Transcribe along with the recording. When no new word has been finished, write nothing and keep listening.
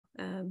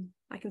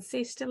I can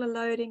see still a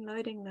loading.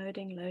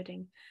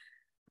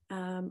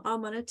 I'll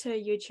monitor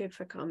YouTube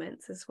for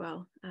comments as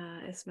well,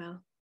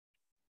 Ismail.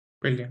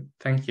 Brilliant,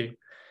 thank you.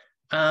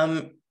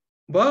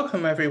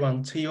 Welcome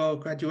everyone to your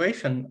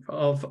graduation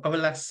of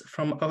OLS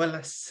from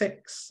OLS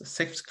 6,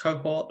 6th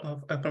cohort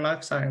of Open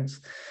Life Science.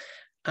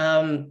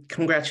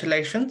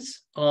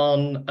 Congratulations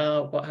on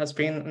what has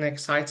been an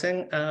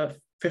exciting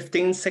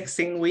 15,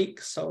 16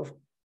 weeks of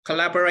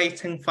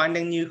collaborating,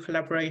 finding new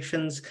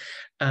collaborations,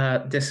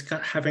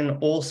 having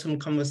awesome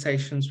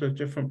conversations with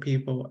different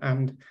people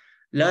and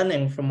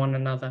learning from one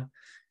another.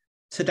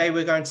 Today,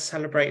 we're going to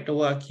celebrate the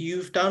work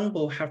you've done.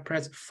 We'll have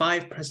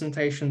 5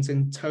 presentations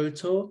in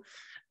total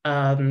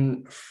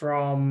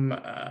from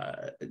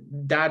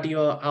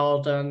Dario,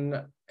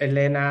 Alden,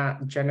 Elena,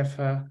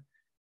 Jennifer.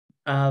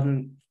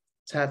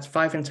 So that's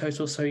 5 in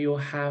total, so you'll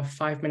have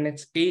 5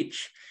 minutes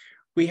each.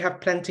 We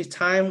have plenty of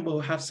time.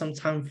 We'll have some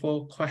time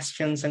for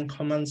questions and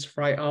comments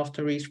right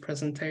after each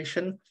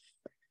presentation.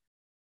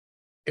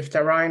 If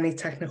there are any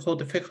technical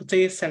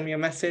difficulties, send me a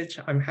message.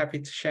 I'm happy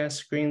to share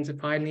screens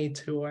if I need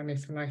to or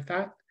anything like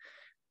that.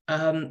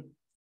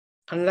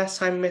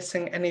 Unless I'm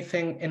missing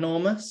anything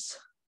enormous,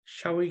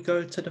 shall we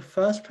go to the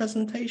first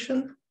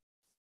presentation?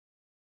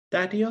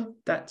 Dario,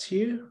 that's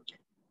you.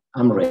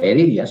 I'm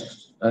ready,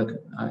 yes.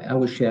 I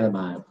will share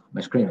my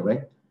screen,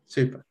 right?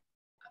 Super.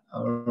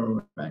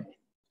 All right.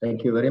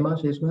 Thank you very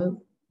much,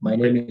 Ismail. My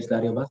name is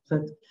Dario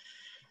Bassett.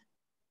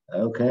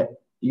 Okay,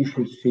 you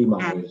should see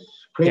my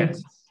screen.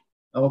 Yes.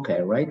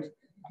 Okay, right.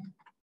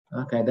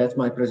 Okay, that's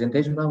my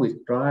presentation. Now we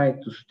try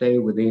to stay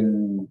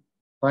within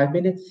 5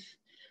 minutes.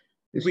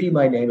 You see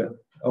my name.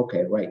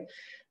 Okay, right.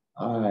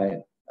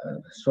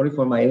 Sorry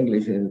for my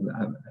English.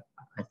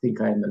 I think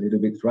I'm a little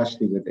bit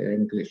rusty with the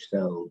English.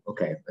 So,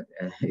 okay, but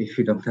if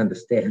you don't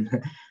understand,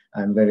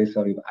 I'm very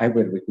sorry. I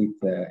will repeat.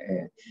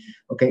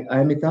 Okay,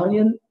 I'm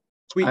Italian.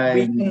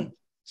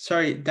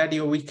 Sorry,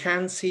 Dario, we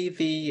can see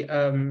the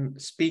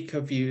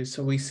speaker view,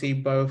 so we see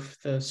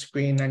both the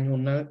screen and your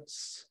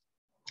notes.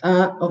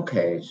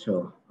 Okay,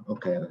 so,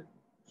 okay,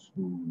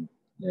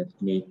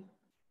 let me,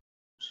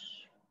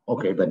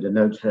 okay, but the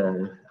notes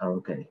are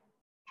okay.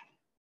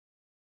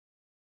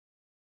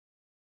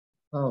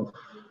 Oh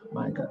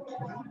my God,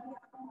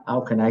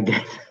 how can I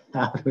get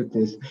out of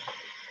this?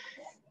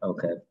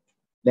 Okay,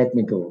 let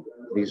me go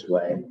this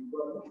way.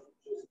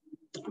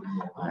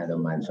 I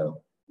don't mind,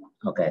 so,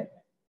 okay.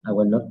 I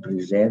will not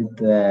present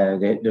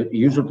the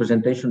usual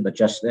presentation, but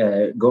just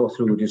go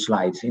through the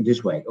slides in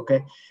this way,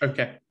 okay?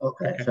 Okay.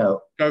 Okay,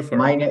 so go for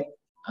it.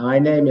 My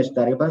name is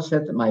Dario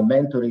Bassett. My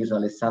mentor is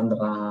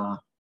Alessandra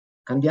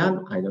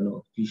Candian. I don't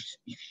know if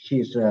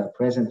she's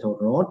present or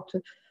not,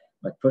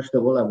 but first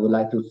of all, I would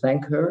like to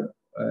thank her.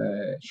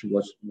 She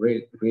was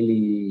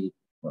really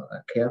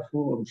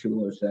careful. She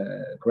was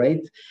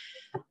great.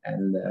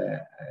 And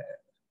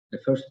the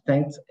first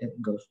thanks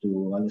goes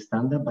to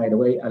Alessandra. By the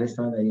way,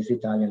 Alessandra is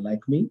Italian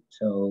like me,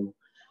 so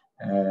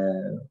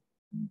and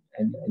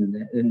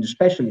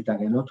especially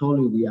Italian. Not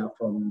only we are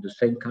from the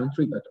same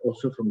country, but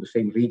also from the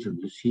same region.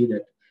 You see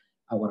that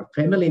our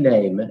family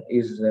name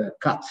is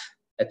cut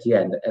at the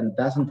end and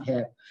doesn't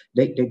have.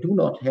 They do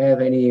not have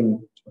any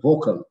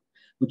vocal,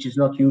 which is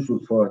not usual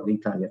for the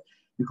Italian,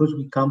 because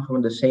we come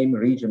from the same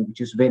region, which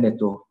is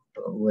Veneto,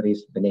 where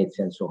is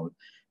Venezia and so on.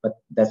 But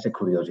that's a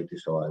curiosity,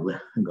 so I will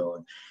go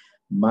on.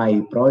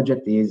 My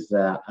project is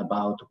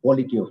about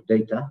quality of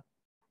data.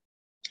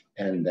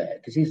 And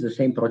this is the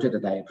same project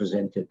that I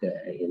presented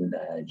in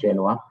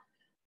Genoa.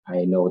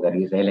 I know there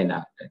is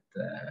Elena that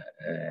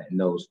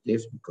knows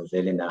this because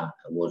Elena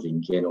was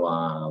in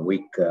Genoa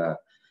week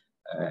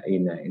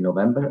in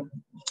November.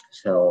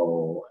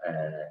 So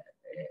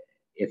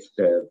it's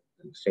the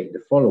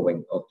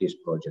following of this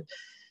project.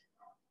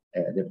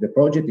 The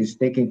project is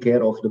taking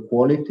care of the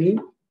quality.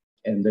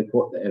 And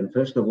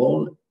first of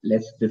all,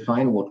 let's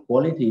define what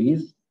quality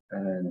is.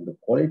 And the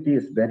quality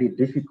is very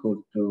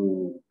difficult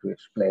to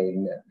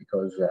explain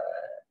because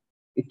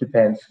it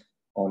depends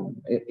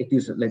on, it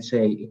is, let's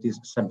say, it is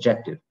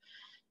subjective.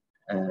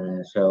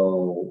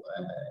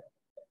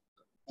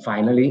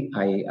 Finally,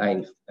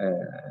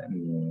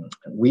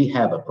 we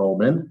have a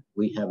problem.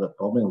 We have a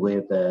problem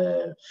with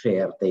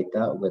fair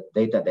data, with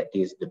data that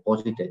is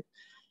deposited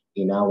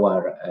in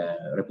our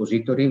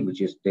repository,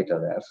 which is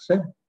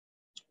Dataverse.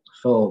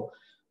 So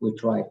we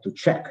try to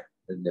check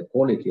the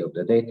quality of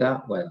the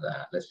data with,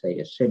 let's say,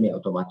 a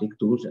semi-automatic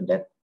tools, and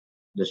that's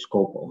the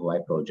scope of my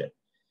project.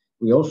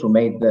 We also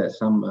made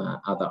some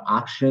other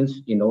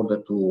actions in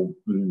order to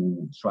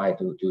try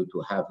to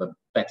have a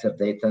better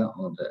data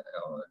on the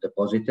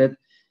deposited,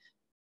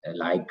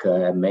 like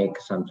make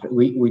some.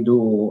 We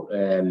do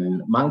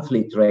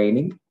monthly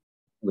training.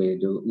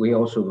 We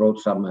also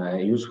wrote some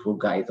useful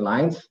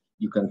guidelines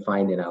you can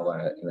find in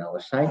our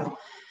site.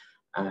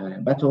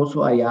 But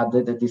also I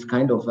added this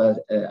kind of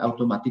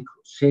automatic,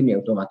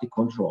 semi-automatic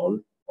control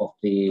of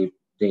the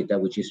data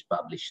which is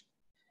published.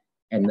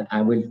 And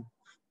I will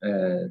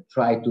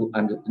try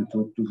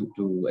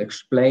to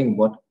explain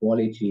what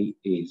quality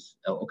is.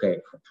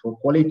 Okay, for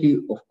quality,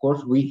 of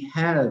course, we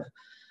have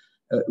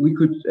we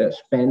could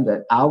spend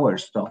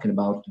hours talking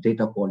about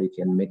data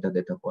quality and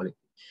metadata quality.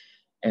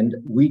 And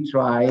we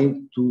try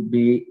to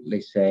be,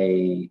 let's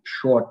say,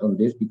 short on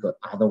this, because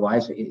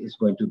otherwise it's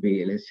going to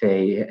be, let's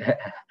say,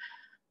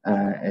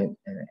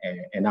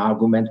 an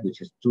argument which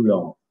is too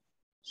long.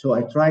 So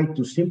I try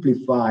to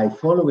simplify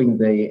following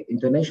the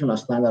International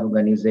Standard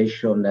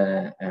Organization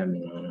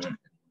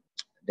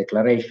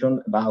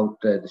declaration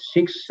about the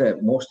 6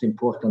 most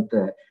important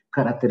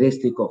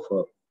characteristics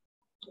of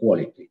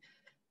quality.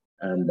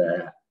 And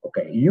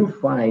okay, you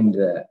find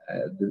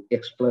the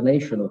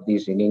explanation of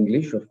this in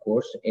English, of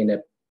course, in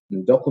a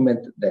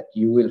document that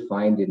you will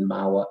find in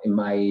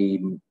my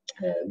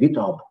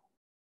GitHub,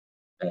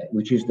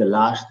 which is the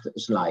last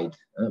slide.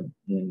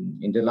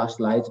 In the last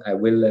slides, I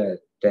will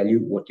tell you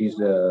what is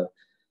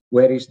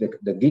where is the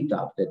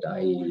GitHub that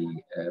I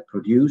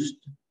produced,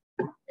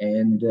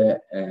 and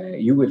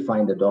you will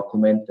find a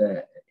document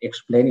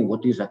explaining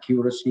what is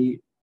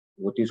accuracy,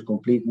 what is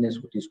completeness,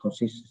 what is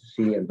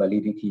consistency and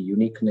validity,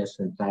 uniqueness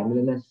and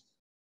timeliness.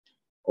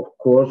 Of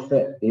course,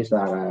 these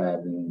are,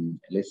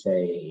 let's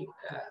say,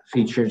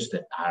 features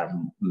that are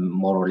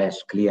more or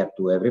less clear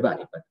to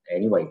everybody. But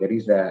anyway, there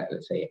is a,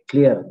 let's say, a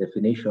clear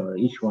definition of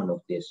each one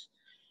of this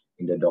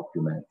in the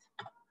document.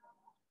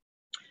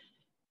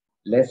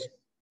 Let's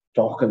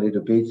talk a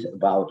little bit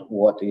about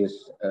what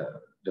is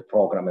the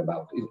program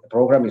about. The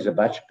program is a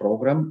batch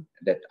program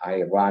that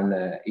I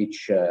run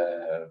each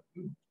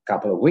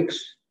couple of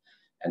weeks.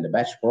 And the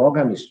batch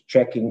program is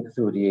checking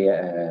through the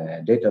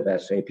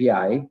database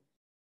API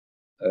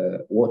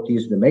what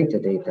is the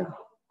metadata,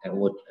 and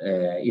what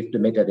if the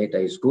metadata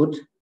is good,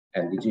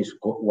 and it is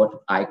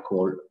what I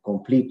call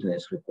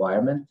completeness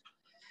requirement.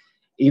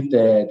 If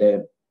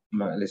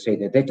let's say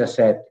the data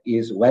set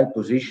is well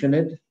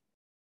positioned,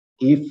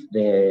 if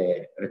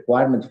the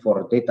requirements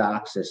for data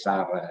access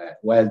are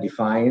well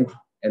defined,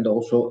 and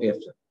also if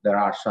there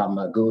are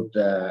some good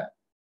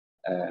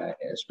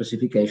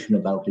specification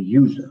about the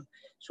user.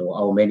 So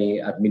how many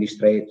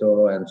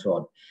administrator and so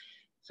on.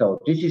 So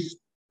this is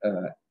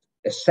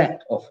a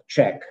set of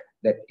check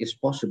that is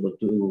possible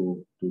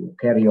to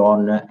carry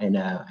on in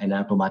an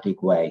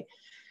automatic way.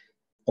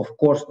 Of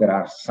course, there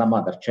are some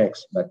other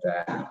checks, but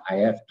I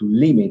have to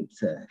limit,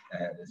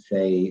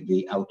 say,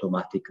 the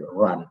automatic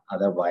run.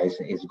 Otherwise,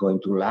 it's going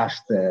to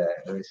last,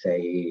 let's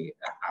say,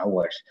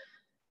 hours.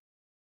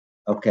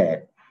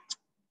 Okay.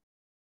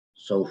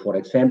 So, for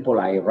example,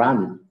 I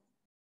run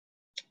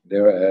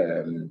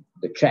the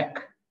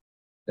check.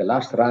 The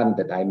last run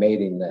that I made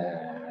in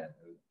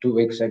 2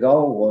 weeks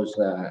ago was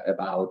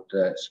about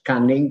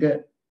scanning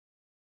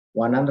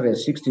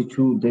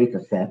 162 data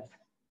sets,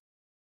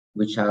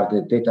 which are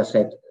the data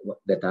sets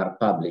that are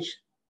published.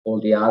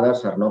 All the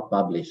others are not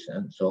published,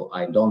 and so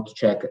I don't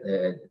check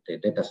the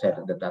data sets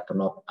that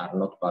are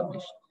not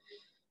published.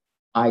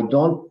 I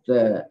don't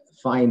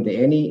find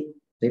any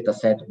data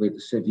set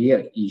with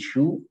severe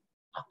issue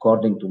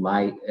according to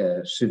my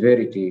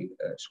severity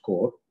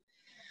score.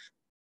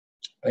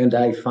 And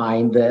I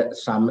find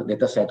some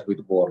data set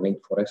with warning,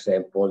 for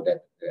example,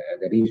 that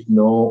there is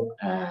no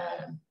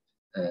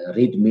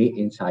README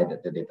inside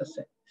the data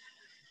set.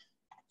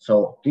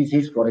 So this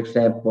is, for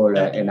example,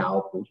 an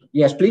output.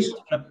 Yes, please.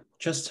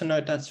 Just to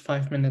note, that's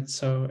 5 minutes.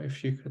 So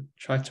if you could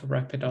try to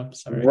wrap it up.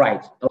 Sorry.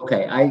 Right.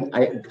 Okay.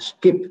 I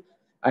skip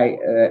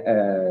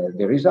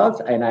the results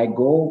and I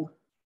go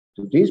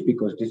to this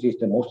because this is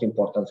the most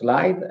important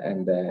slide,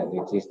 and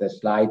it is the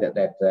slide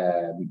that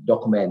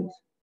documents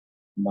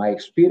my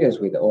experience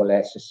with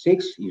OLS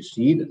 6. You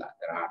see that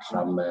there are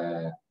some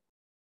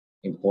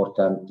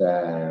important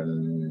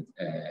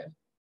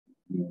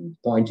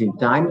points in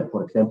time.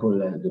 For example,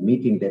 the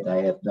meeting that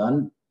I have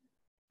done,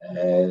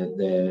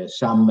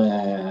 some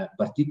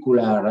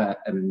particular,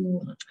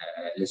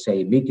 let's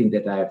say, meeting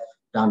that I've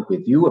done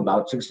with you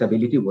about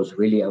accessibility was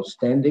really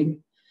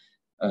outstanding.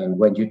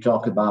 When you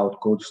talk about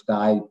code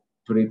style,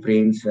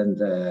 preprints, and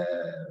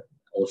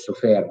also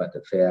FAIR, but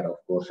the FAIR, of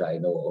course, I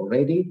know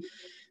already.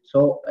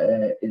 So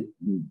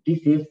this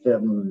is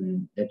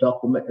the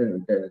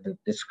document, the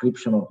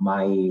description of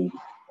my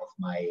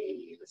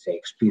let's say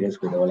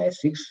experience with OLS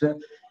 6.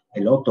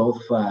 A lot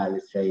of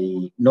let's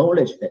say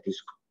knowledge that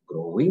is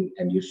growing,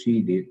 and you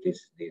see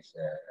this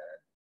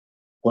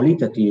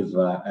qualitative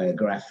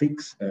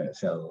graphics.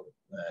 So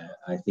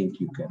I think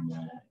you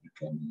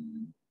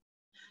can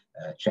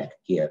check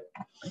here.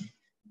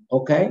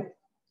 Okay,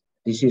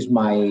 this is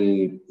my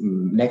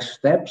next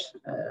steps,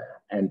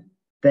 and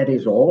that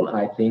is all.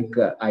 I think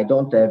I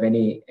don't have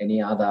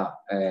any other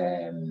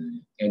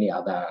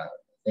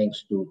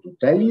things to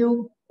tell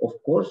you. Of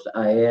course,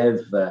 I have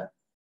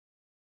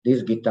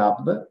this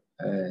GitHub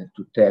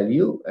to tell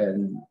you,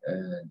 and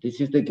this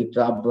is the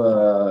GitHub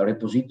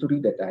repository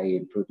that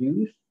I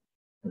produced.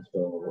 And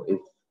so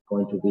it's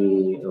going to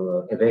be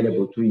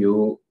available to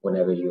you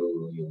whenever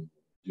you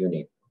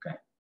need. Okay,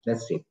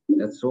 that's it.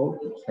 That's all.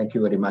 Thank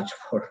you very much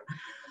for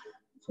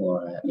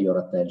your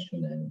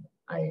attention, and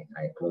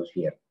I close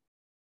here.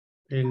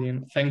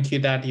 Brilliant. Thank you,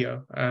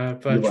 Dario.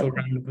 Virtual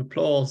round of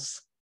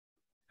applause,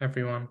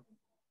 everyone.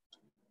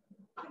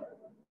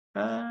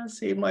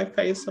 See my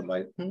face on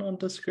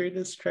the screen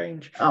is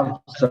strange. I'm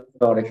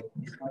sorry.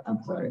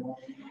 I'm sorry.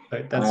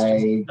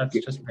 That's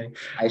just me.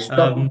 I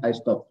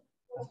stopped.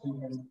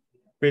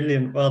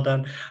 Brilliant. Well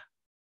done.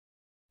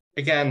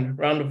 Again,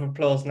 round of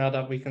applause now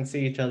that we can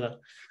see each other.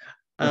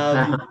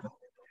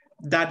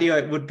 Dadio,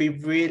 it would be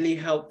really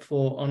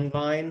helpful on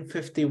line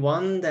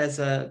 51. There's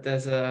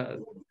a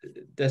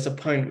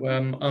point where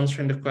I'm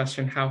answering the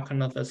question, how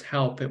can others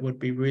help? It would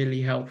be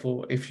really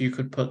helpful if you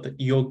could put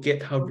your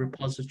GitHub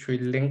repository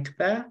link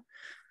there.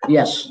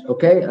 Yes,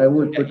 okay, I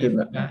will put it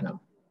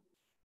now.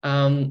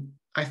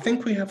 I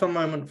think we have a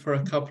moment for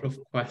a couple of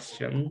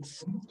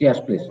questions. Yes,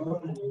 please.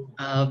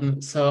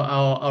 So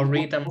I'll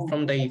read them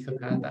from the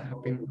Etherpad that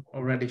have been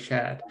already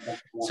shared.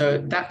 So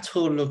that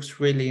tool looks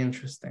really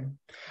interesting.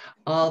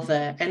 Are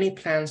there any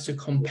plans to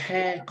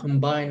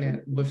combine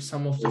it with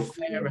some of the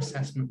fair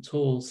assessment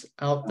tools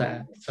out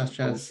there, such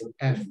as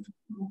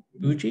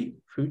Fuji?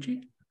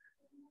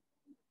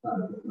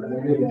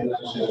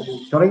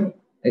 Sorry,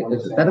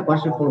 is that a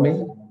question for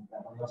me?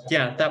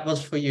 Yeah, that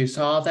was for you.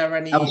 So are there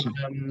any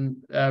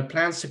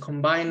plans to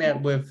combine it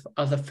with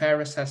other fair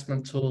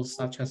assessment tools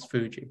such as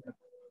Fuji?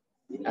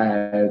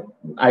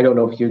 I don't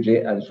know Fuji,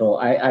 and so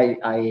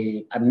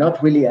I'm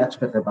not really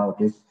expert about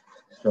this.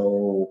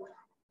 So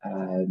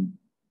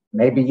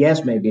maybe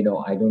yes, maybe no.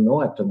 I don't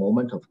know at the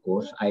moment. Of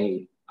course,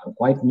 I'm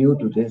quite new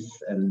to this,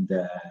 and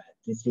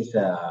this is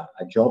a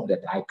job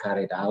that I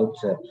carried out.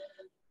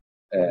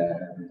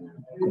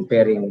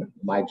 Comparing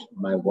my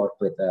work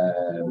with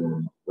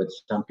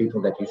some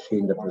people that you see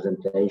in the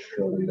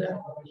presentation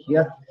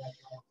here,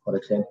 for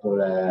example,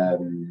 a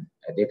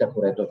data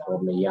curator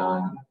from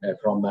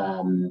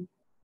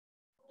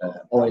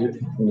OLS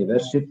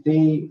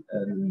University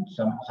and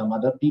some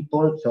other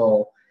people.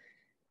 So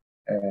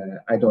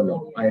I don't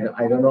know.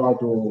 I don't know how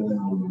to.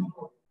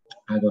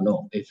 I don't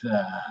know if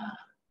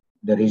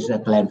there is a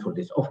plan for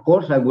this. Of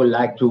course, I would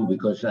like to,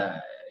 because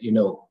you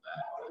know.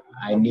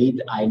 I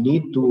need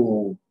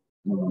to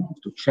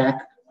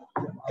check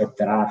if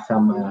there are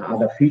some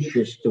other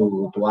features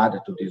to add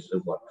to this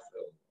work,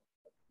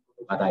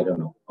 but I don't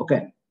know.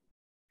 Okay.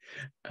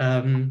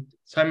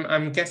 So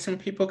I'm guessing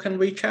people can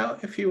reach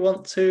out if you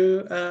want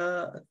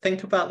to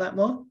think about that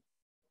more.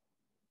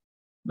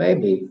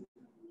 Maybe.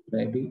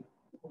 We'll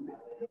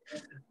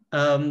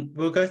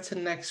go to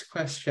the next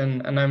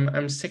question, and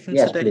I'm sticking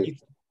yes, to the.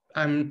 Please.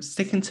 I'm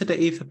sticking to the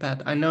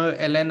Etherpad. I know,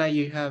 Elena,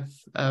 you have,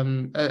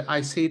 I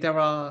see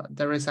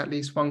there is at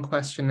least one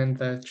question in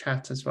the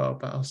chat as well,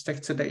 but I'll stick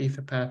to the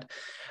Etherpad.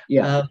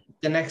 Yeah.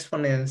 The next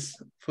one is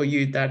for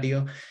you,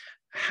 Dadio.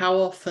 How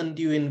often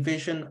do you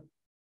envision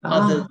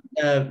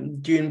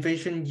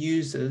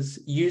users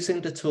using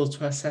the tool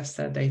to assess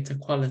their data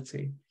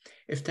quality?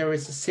 If there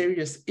is a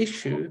serious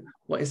issue,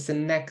 what is the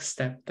next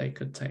step they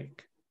could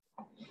take?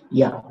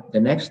 Yeah, the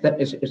next step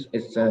is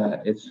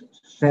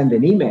send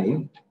an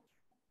email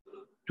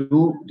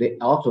to the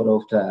author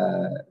of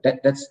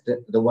that's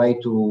the way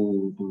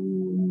to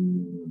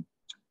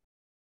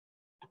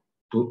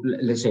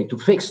let's say to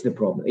fix the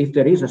problem. If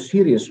there is a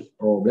serious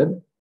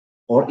problem,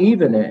 or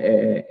even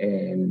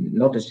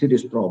not a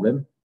serious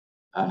problem,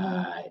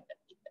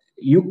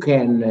 you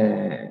can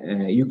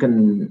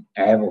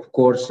have, of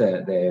course,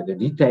 the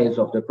details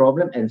of the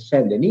problem and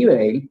send an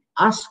email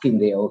asking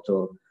the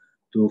author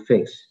to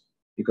fix,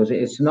 because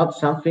it's not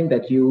something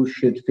that you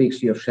should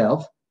fix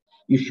yourself.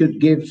 You should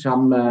give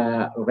some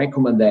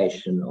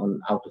recommendation on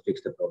how to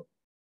fix the problem.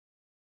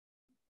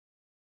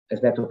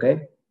 Is that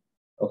okay?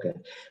 Okay.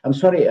 I'm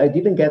sorry, I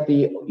didn't get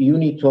the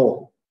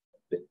UNITO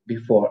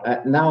before.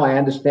 Now I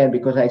understand,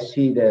 because I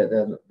see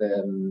the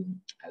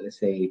let's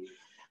say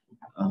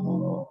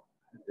the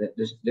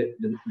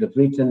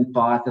written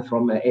part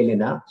from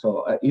Elena.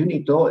 So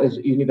UNITO is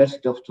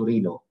University of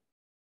Torino,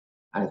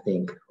 I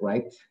think,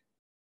 right?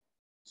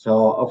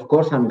 So of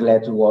course I'm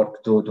glad to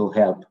work to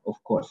help.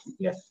 Of course,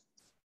 yes.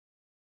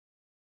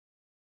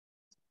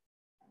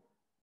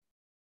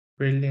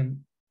 Brilliant.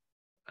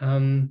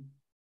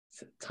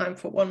 Time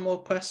for one more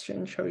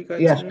question. Shall we go?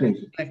 Yes,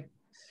 please.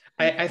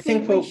 I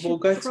think we'll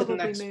go to the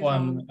next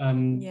one.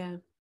 Yeah.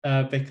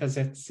 Because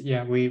it's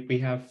we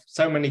have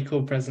so many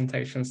cool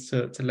presentations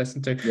to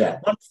listen to. Yeah.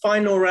 One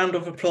final round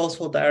of applause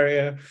for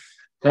Dario.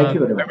 Thank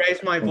you very much. I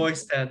raised my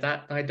voice there.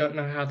 That I don't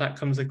know how that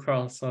comes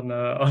across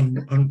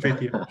on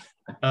video.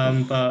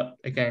 But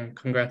again,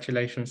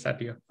 congratulations,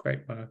 Dario.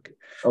 Great work.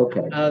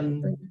 Okay.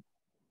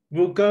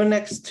 We'll go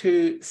next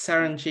to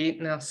Saranjeet.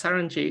 Now,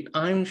 Saranjeet,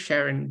 I'm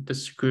sharing the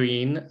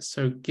screen,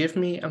 so give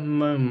me a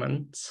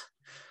moment.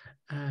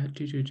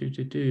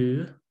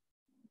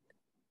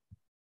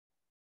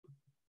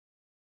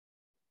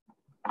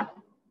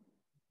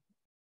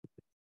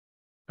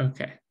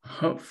 Okay,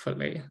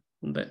 hopefully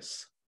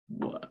this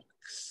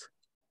works.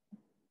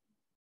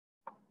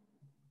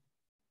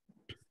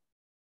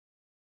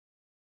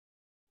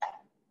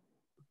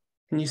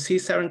 Can you see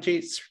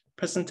Saranjeet's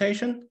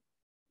presentation?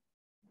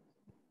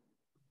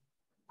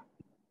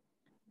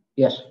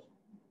 Yes.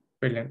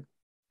 Brilliant.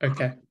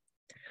 Okay.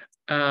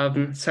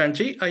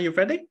 Saranjeet, are you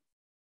ready?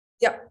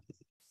 Yeah.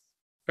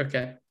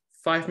 Okay.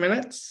 5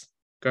 minutes.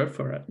 Go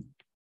for it.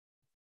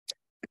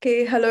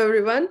 Okay, hello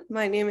everyone.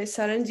 My name is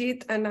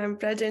Saranjit and I'm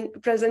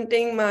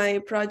presenting my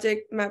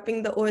project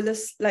mapping the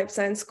OLS life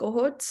science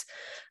cohorts.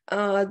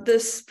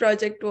 This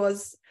project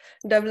was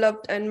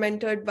developed and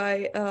mentored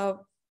by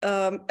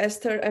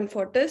Esther and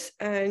Fortis,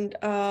 and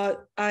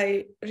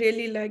I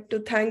really like to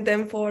thank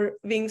them for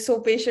being so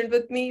patient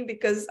with me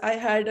because I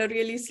had a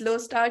really slow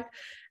start,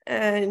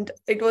 and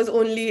it was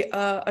only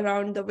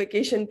around the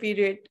vacation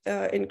period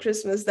in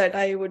Christmas that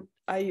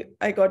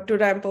I got to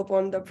ramp up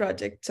on the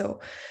project.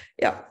 So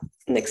yeah,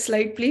 next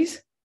slide,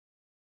 please.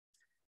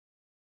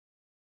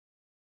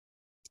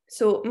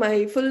 So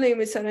my full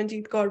name is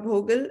Saranjit Kaur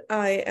Bhogal.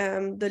 I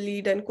am the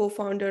lead and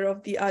co-founder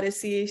of the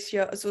RSC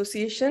Asia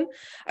Association.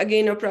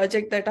 Again, a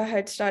project that I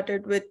had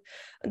started with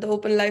the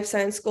Open Life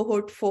Science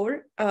Cohort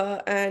 4.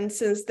 And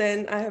since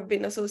then, I have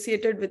been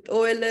associated with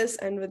OLS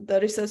and with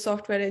the research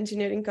software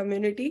engineering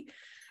community.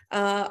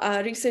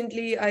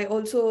 Recently, I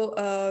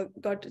also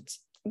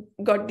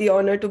got the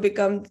honor to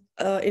become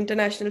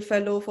international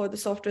fellow for the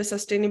Software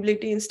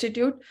Sustainability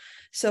Institute.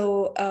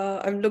 So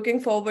I'm looking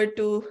forward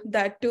to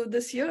that too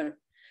this year.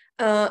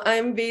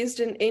 I'm based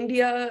in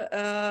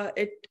India.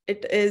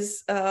 It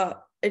is a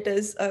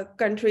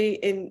country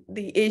in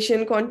the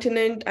Asian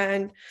continent,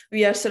 and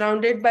we are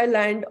surrounded by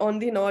land on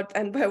the north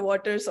and by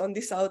waters on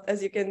the south,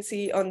 as you can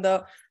see on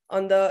the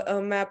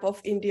map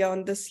of India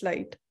on this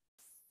slide.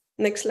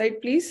 Next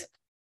slide, please.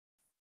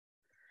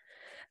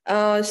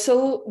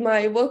 So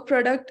my work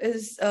product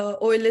is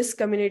OLS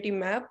community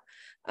map.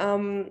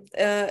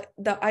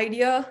 The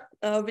idea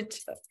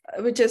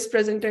which is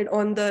presented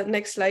on the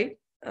next slide.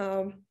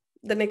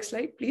 The next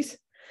slide, please.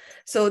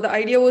 So the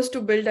idea was to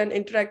build an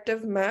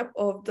interactive map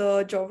of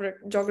the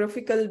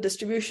geographical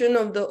distribution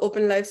of the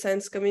open life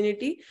science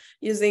community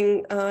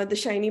using the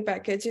Shiny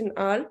package in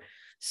R.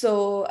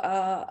 So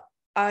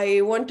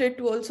I wanted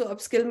to also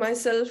upskill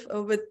myself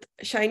with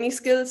Shiny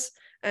skills,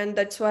 and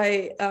that's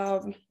why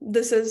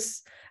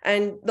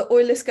and the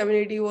OLS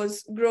community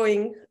was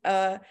growing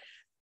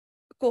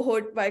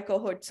cohort by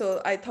cohort.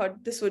 So I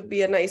thought this would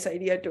be a nice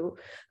idea to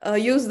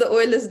use the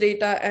OLS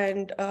data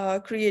and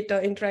create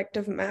an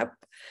interactive map.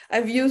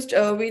 I've used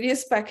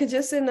various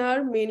packages in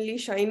R, mainly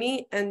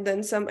Shiny, and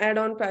then some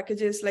add-on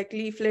packages like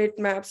Leaflet,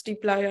 Maps,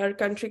 dplyr,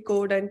 Country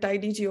Code, and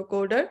Tidy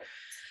Geocoder.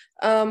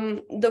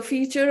 The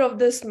feature of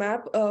this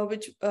map,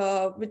 which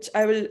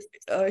I will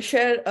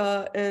share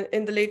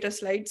in the later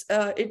slides,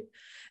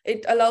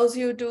 it allows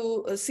you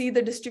to see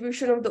the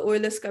distribution of the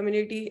OLS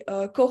community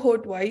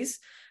cohort-wise.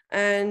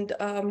 And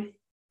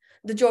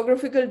the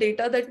geographical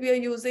data that we are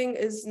using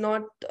is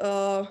not,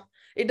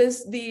 it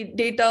is the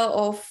data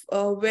of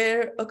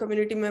where a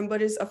community member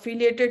is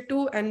affiliated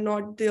to, and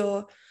not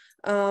the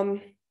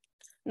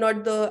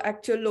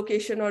actual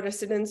location or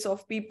residence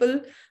of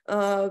people.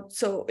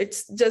 So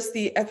it's just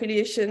the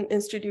affiliation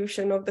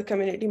institution of the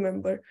community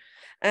member.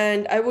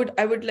 And I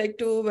would like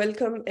to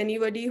welcome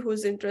anybody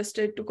who's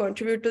interested to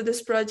contribute to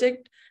this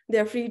project. They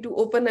are free to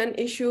open an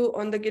issue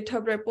on the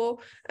GitHub repo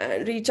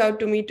and reach out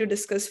to me to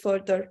discuss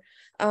further.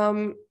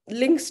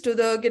 Links to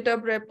the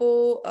GitHub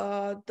repo,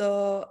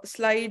 the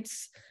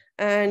slides,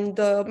 and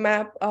the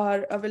map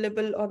are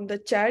available on the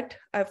chat.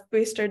 I've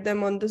pasted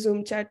them on the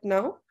Zoom chat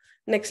now.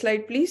 Next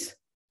slide, please.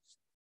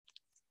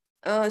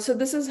 So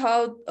this is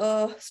how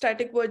a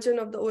static version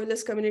of the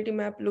OLS community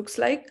map looks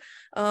like.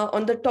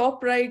 On the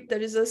top right,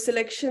 there is a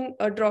selection,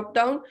 a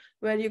drop-down,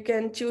 where you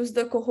can choose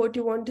the cohort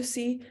you want to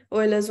see,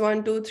 OLS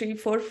 1, 2, 3,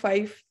 4,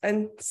 5,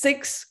 and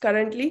 6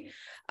 currently.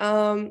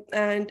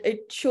 And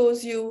it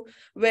shows you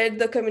where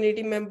the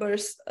community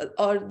members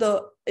or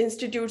the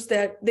institutes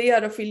that they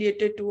are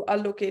affiliated to are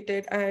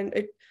located.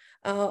 And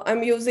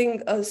I'm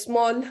using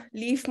small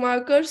leaf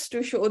markers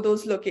to show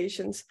those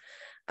locations.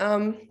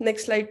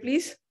 Next slide,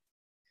 please.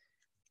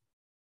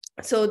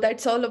 So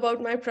that's all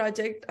about my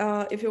project.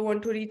 If you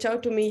want to reach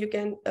out to me, you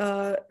can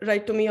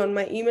write to me on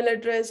my email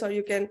address, or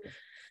you can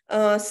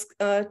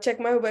check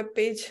my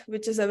webpage,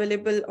 which is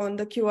available on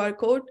the QR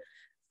code.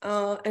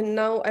 And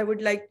now I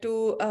would like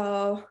to,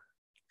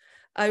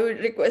 I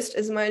would request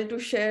Ismail to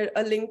share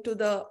a link to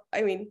the,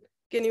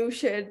 can you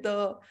share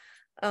the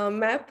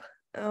map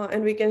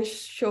and we can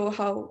show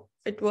how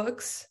it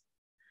works?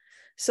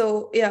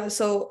 So yeah,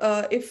 so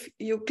if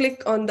you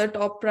click on the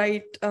top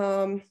right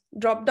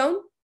drop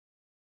down,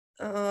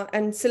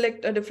 and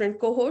select a different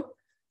cohort,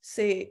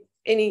 say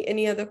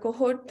any other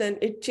cohort, then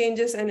it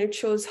changes and it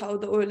shows how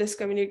the OLS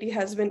community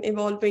has been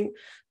evolving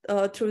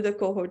through the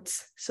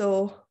cohorts.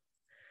 So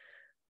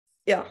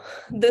yeah,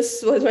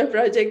 this was my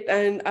project,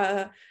 and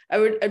I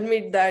would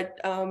admit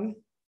that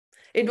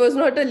it was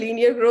not a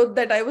linear growth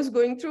that I was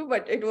going through,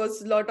 but it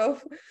was a lot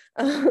of,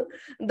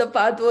 the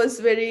path was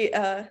very,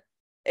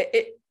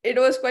 it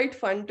was quite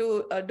fun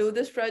to do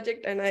this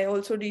project. And I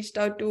also reached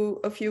out to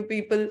a few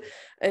people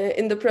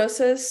in the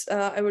process.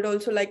 I would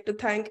also like to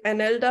thank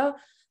Anelda,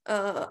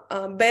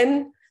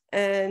 Ben,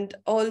 and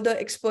all the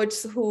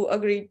experts who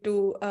agreed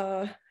to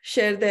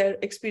share their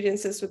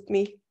experiences with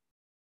me.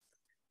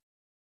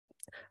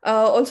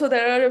 Also,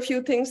 there are a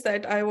few things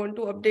that I want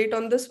to update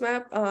on this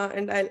map,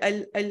 and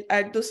I'll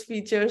add those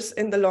features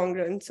in the long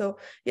run. So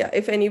yeah,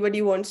 if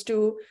anybody wants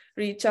to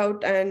reach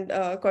out and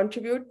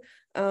contribute,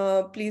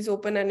 please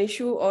open an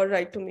issue or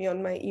write to me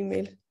on my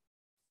email.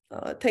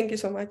 Thank you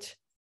so much.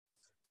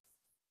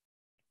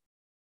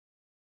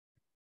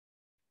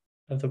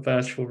 The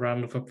virtual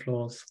round of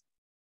applause.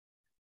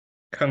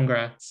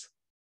 Congrats.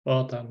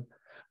 Well done.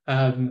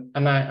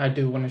 And I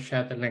do want to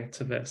share the link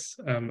to this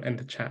in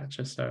the chat,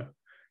 just so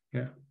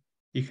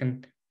you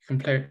can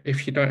play.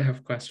 If you don't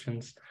have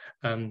questions,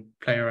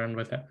 play around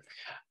with it.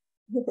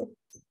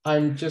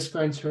 I'm just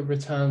going to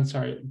return,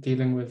 sorry,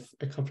 dealing with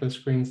a couple of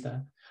screens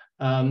there.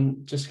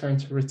 Just going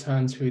to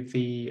return to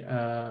the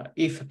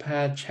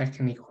Etherpad, check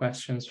any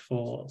questions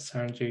for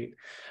Saranjit.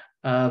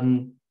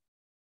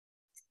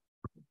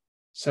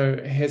 So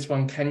here's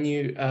one. Can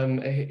you,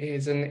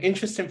 here's an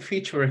interesting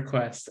feature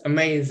request.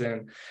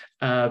 Amazing.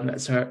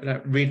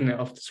 So reading it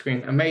off the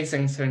screen.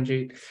 Amazing,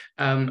 Saranjit,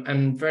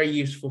 and very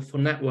useful for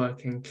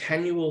networking.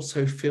 Can you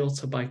also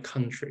filter by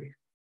country?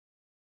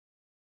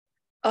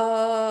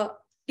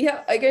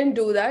 Yeah, I can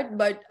do that,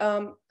 but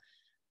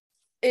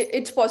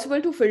it's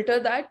possible to filter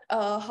that.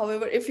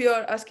 However, if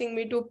you're asking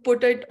me to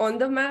put it on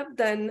the map,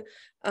 then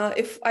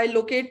if I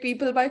locate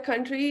people by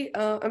country,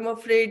 I'm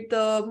afraid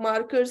the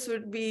markers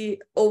would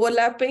be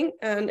overlapping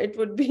and it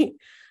would be,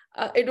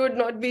 it would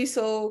not be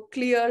so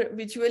clear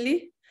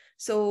visually.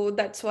 So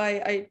that's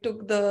why I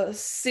took the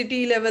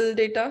city level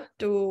data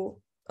to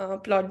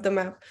plot the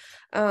map.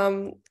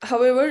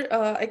 However,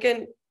 I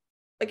can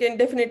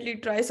definitely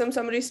try some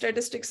summary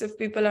statistics if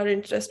people are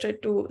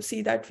interested to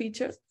see that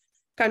feature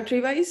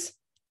country-wise.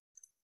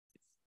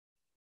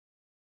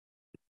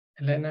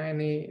 Elena,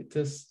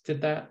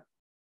 did that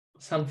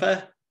sound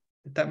fair?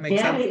 Did that make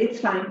sense? Yeah, it's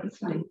fine. It's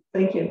fine.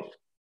 Thank you.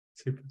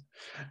 Super.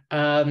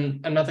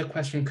 Another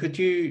question, could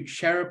you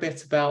share a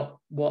bit about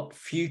what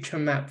future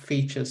map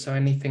features, so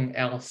anything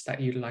else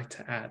that you'd like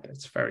to add?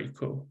 It's very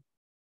cool.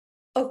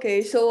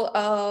 Okay, so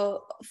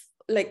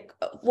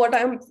what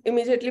I'm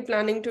immediately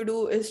planning to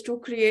do is to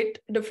create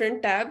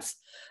different tabs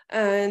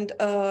and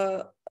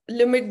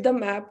limit the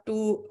map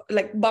to,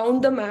 like,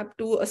 bound the map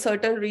to a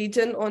certain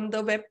region on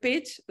the web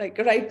page. Like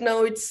right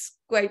now it's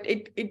quite,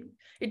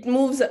 it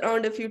moves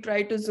around if you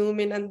try to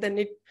zoom in, and then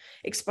it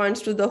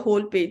expands to the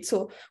whole page.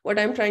 So what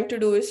I'm trying to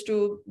do is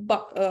to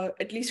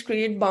at least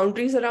create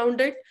boundaries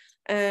around it,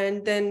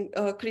 and then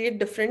create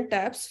different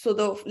tabs. So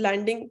the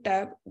landing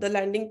tab, the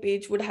landing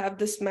page would have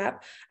this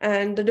map,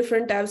 and the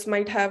different tabs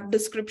might have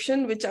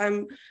description, which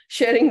I'm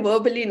sharing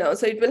verbally now.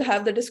 So it will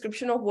have the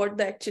description of what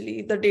the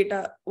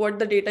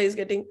data is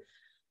getting,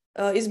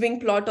 is being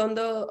plotted on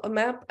the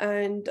map.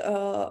 And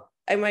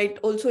I might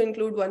also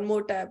include one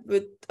more tab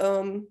with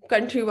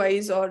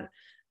country-wise or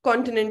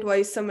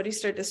continent-wise summary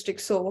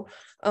statistics. So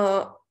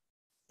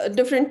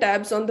different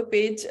tabs on the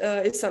page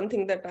is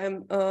something that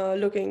I'm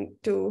looking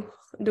to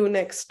do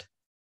next.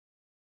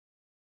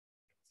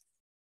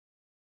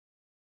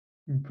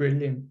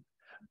 Brilliant.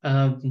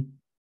 And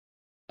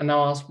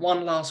I'll ask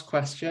one last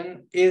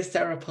question. Is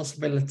there a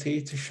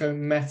possibility to show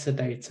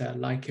metadata?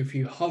 Like if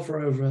you hover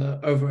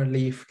over a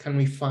leaf, can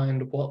we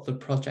find what the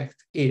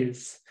project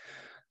is?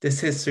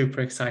 This is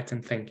super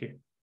exciting. Thank you.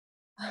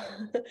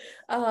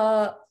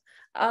 I'm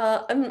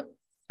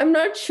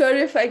not sure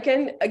if I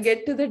can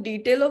get to the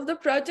detail of the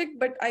project,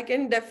 but I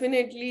can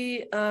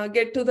definitely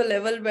get to the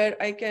level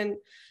where I can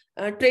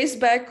trace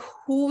back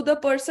who the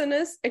person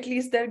is, at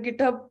least their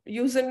GitHub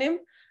username.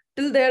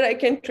 Till there, I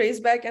can trace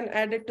back and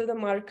add it to the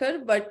marker,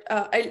 but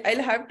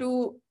I'll have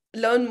to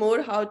learn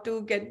more how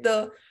to get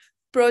the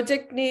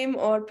project name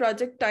or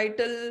project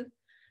title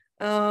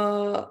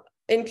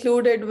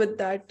included with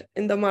that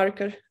in the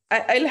marker.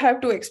 I'll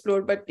have to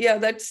explore, but yeah,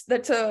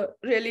 that's a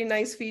really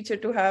nice feature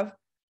to have.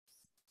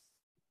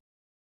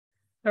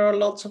 There are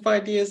lots of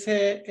ideas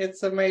here.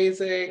 It's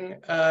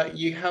amazing.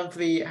 You have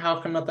the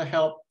how can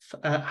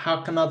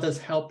others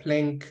help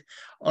link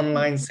on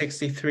line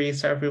 63.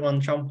 So everyone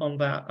jump on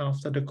that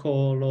after the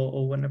call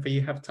or whenever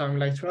you have time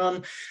later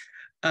on.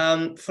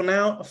 For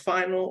now, a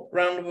final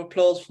round of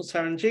applause for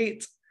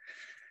Saranjit.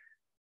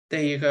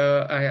 There you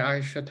go. I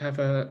should have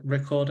a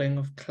recording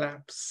of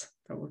claps.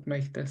 That would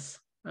make this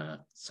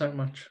so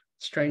much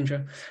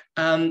stranger.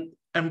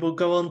 And we'll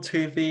go on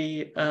to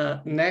the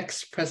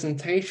next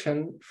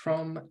presentation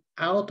from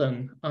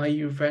Alden. Are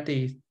you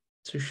ready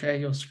to share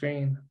your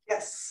screen?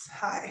 Yes,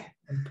 hi.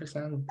 And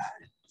present.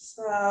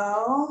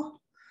 So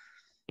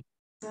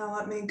now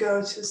let me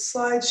go to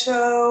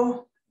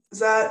slideshow. Is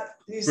that,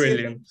 you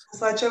brilliant. See the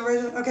slideshow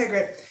version? Okay,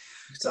 great.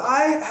 So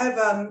I have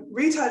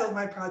retitled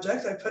my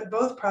project. I put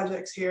both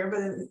projects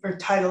here, or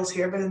titles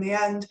here, but in the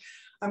end,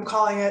 I'm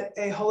calling it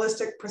A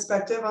Holistic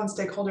Perspective on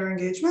Stakeholder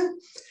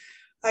Engagement.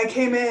 I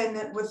came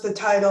in with the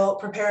title,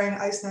 Preparing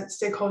IceNet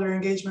Stakeholder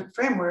Engagement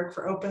Framework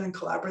for Open and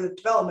Collaborative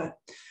Development,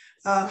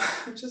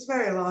 which is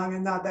very long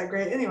and not that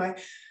great anyway.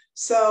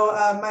 So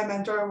my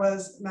mentor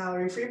was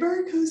Mallory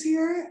Freeberg, who's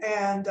here,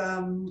 and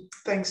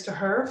thanks to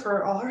her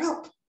for all her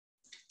help.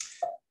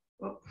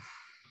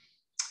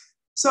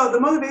 So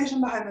the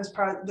motivation behind this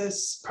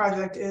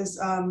project is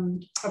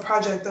a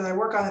project that I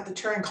work on at the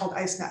Turing called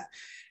IceNet.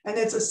 And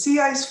it's a sea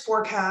ice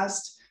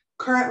forecast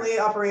currently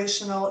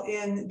operational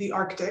in the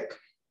Arctic.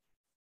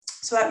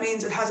 So that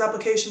means it has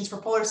applications for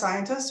polar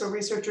scientists, or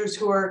researchers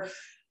who are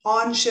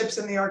on ships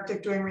in the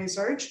Arctic doing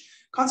research,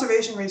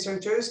 conservation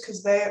researchers,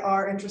 because they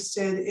are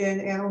interested in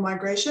animal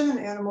migration and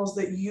animals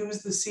that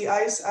use the sea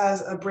ice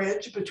as a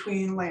bridge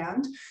between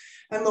land,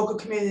 and local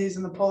communities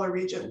in the polar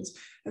regions.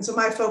 And so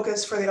my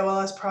focus for the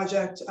OLS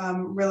project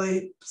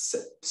really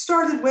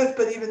started with,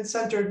 but even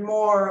centered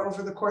more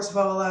over the course of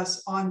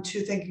OLS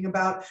onto thinking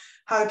about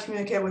how to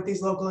communicate with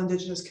these local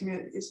indigenous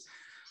communities.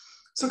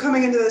 So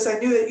coming into this, I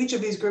knew that each of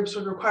these groups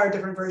would require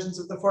different versions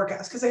of the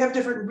forecast because they have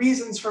different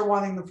reasons for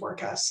wanting the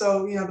forecast.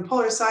 So, you know, the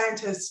polar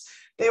scientists,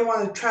 they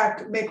want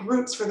to make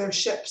routes for their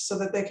ships so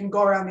that they can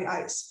go around the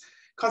ice.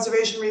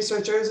 Conservation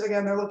researchers,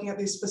 again, they're looking at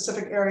these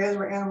specific areas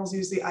where animals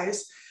use the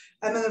ice.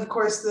 And then of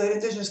course, the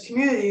indigenous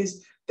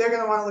communities, they're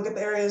going to want to look at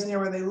the areas near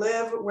where they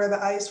live, where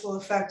the ice will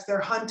affect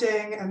their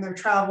hunting and their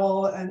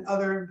travel and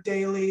other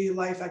daily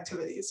life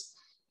activities.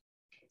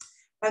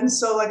 And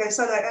so, like I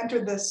said, I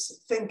entered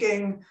this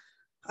thinking,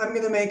 I'm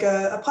going to make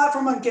a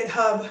platform on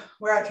GitHub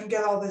where I can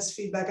get all this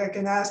feedback. I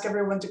can ask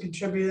everyone to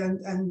contribute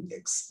and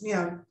you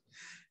know,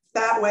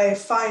 that way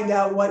find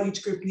out what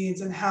each group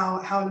needs and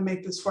how to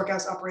make this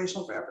forecast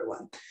operational for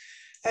everyone.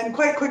 And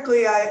quite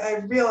quickly,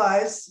 I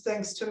realized,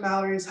 thanks to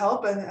Mallory's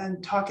help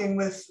and talking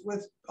with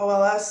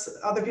OLS,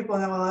 other people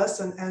in OLS,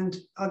 and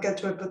I'll get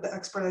to it, but the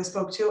expert I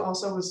spoke to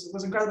also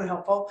was incredibly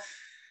helpful,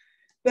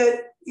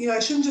 that, you know, I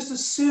shouldn't just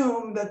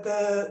assume that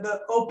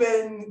the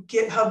open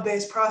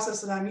GitHub-based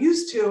process that I'm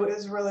used to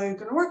is really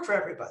going to work for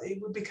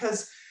everybody,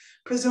 because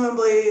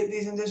presumably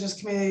these indigenous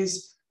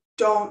communities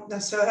don't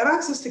necessarily have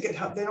access to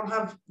GitHub. They don't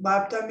have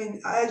laptop. I mean,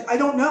 I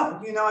don't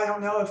know, you know, I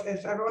don't know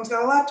if everyone's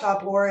got a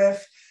laptop, or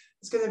if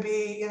it's going to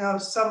be, you know,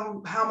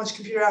 how much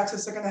computer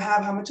access they're going to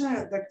have, how much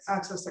internet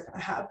access they're going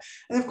to have.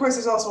 And of course,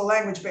 there's also a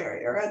language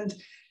barrier. And,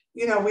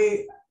 you know,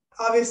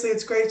 obviously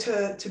it's great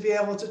to be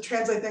able to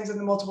translate things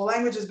into multiple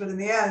languages, but in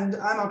the end,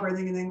 I'm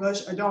operating in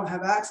English. I don't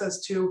have access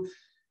to,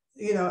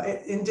 you know,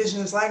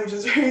 indigenous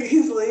languages very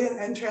easily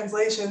and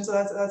translation. So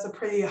that's a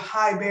pretty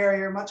high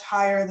barrier, much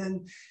higher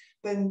than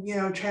you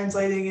know,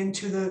 translating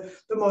into the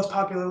most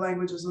popular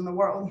languages in the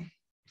world.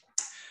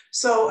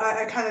 So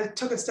I kind of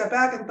took a step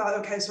back and thought,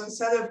 okay, so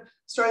instead of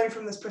starting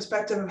from this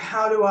perspective of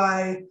how do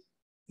I,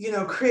 you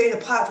know, create a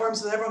platform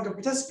so that everyone can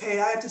participate,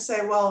 I have to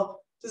say,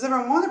 well, does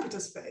everyone want to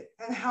participate?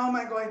 And how am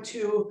I going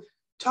to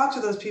talk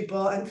to those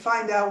people and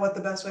find out what the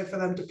best way for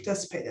them to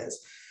participate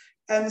is?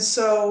 And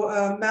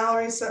so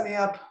Mallory set me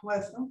up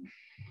with,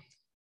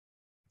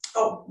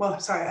 oh,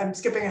 well, sorry, I'm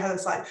skipping ahead of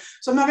the slide.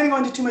 So I'm not going to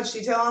go into too much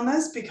detail on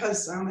this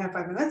because I only have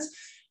 5 minutes.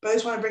 But I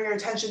just want to bring your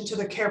attention to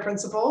the CARE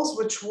principles,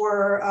 which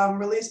were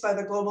released by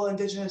the Global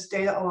Indigenous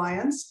Data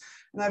Alliance.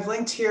 And I've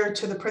linked here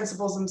to the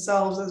principles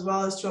themselves, as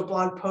well as to a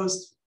blog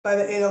post by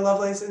the Ada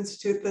Lovelace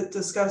Institute that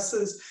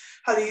discusses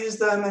how to use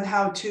them and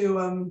how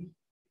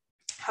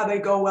they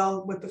go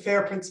well with the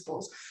FAIR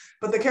principles.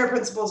 But the CARE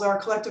principles are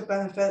collective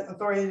benefit,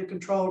 authority to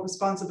control,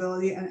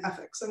 responsibility, and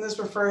ethics. And this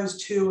refers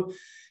to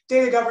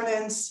data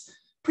governance,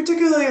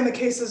 particularly in the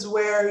cases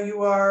where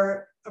you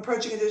are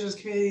approaching indigenous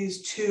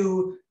communities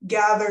to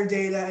gather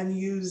data and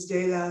use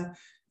data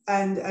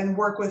and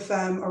work with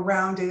them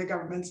around data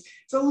governments.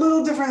 It's a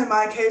little different in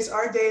my case.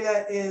 Our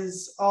data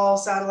is all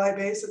satellite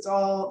based. It's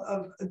all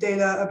of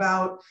data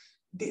about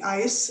the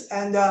ice.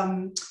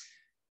 And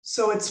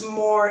so it's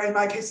more, in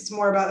my case, it's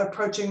more about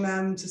approaching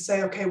them to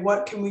say, okay,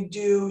 what can we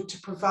do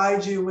to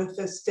provide you with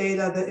this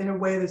data that in a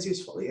way that's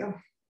useful to you?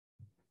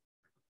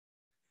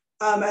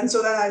 And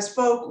so then I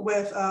spoke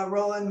with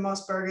Roland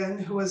Mosbergen,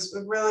 who was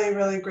really,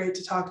 really great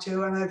to talk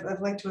to. And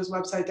I've linked to his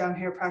website down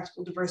here,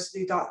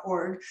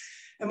 practicaldiversity.org.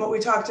 And what we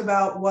talked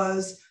about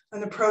was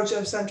an approach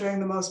of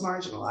centering the most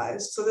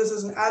marginalized. So this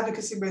is an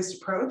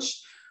advocacy-based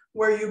approach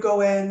where you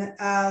go in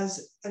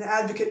as an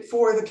advocate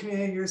for the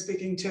community you're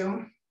speaking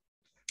to.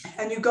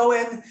 And you go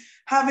in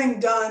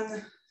having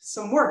done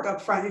some work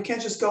up front. You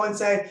can't just go and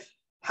say,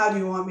 how do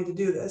you want me to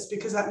do this?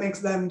 Because that makes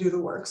them do the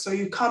work. So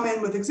you come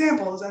in with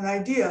examples and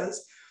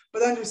ideas,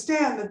 but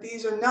understand that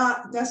these are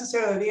not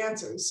necessarily the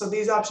answers. So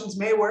these options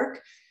may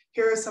work.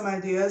 Here are some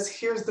ideas.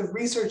 Here's the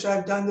research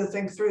I've done to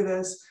think through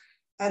this,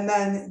 and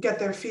then get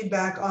their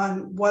feedback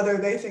on whether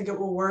they think it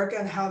will work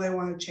and how they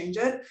want to change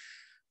it.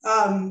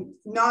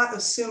 Not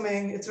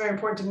assuming, it's very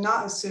important to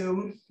not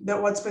assume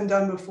that what's been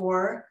done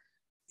before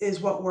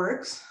is what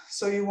works.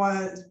 So you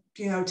want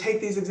to, you know,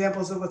 take these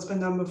examples of what's been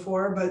done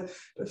before, but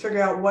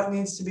figure out what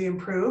needs to be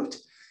improved.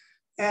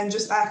 And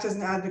just act as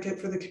an advocate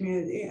for the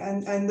community.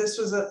 And this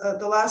was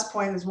the last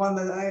point is one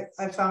that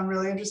I found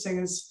really interesting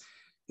is,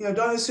 you know,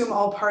 don't assume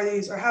all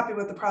parties are happy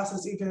with the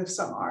process, even if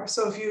some are.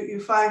 So if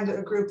you find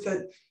a group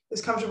that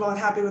is comfortable and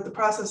happy with the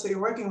process that you're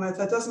working with,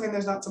 that doesn't mean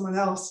there's not someone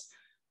else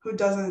who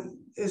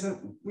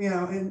isn't, you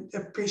know,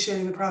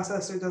 appreciating the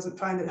process or doesn't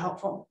find it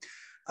helpful.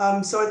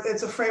 So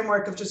it's a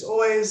framework of just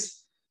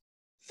always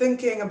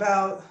thinking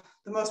about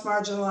the most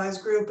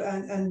marginalized group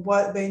and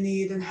what they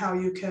need and how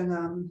you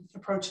can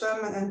approach them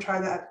and try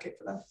to advocate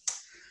for them.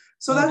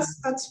 So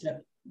that's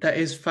that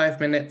is 5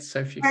 minutes. So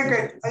if you okay,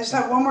 great. I just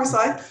have one more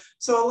slide.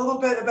 So a little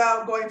bit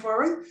about going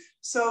forward.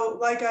 So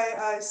like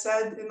I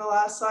said in the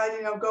last slide,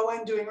 go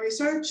in doing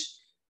research,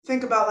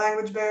 think about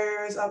language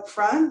barriers up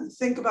front,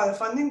 think about a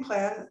funding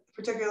plan,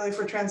 particularly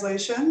for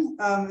translation,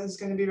 is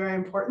going to be very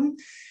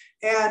important.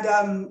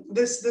 And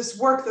this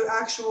work, the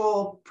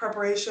actual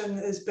preparation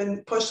has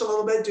been pushed a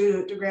little bit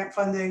due to grant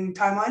funding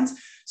timelines.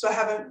 So I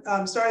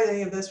haven't started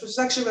any of this, which is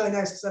actually really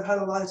nice because I've had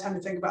a lot of time to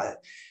think about it.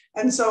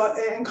 And so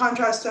in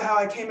contrast to how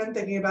I came in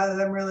thinking about it,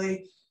 I'm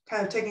really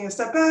kind of taking a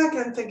step back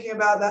and thinking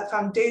about that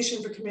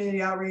foundation for community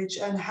outreach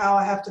and how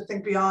I have to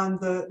think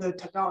beyond the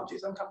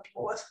technologies I'm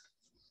comfortable with.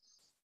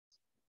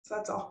 So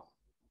that's all.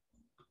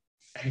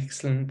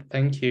 Excellent.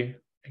 Thank you.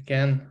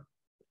 Again,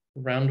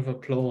 round of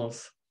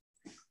applause.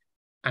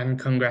 And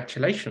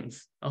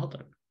congratulations,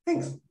 Alden.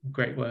 Thanks.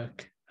 Great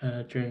work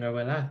during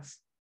OLS.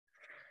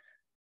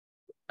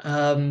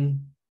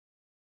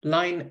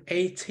 Line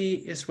 80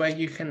 is where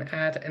you can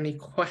add any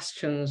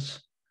questions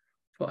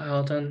for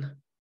Alden.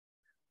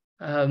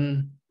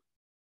 I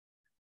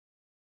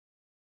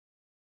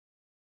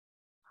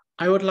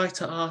would like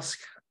to ask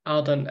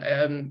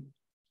Alden,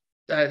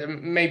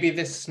 maybe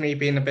this is me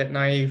being a bit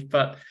naive,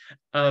 but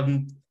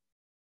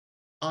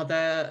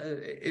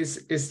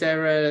is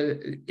there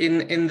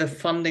in the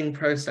funding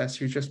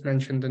process, you just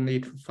mentioned the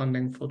need for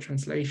funding for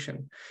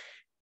translation.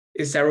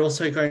 Is there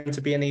also going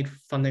to be a need for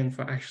funding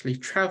for actually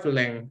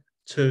traveling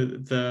to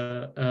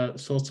the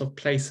sorts of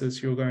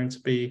places you're going to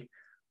be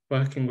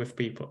working with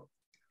people?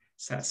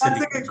 That's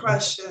a good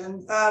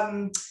question.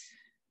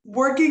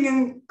 Working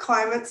in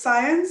climate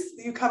science,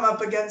 you come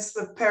up against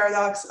the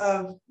paradox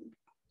of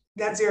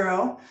net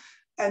zero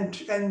and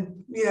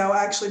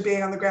actually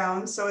being on the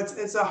ground. So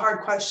it's a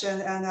hard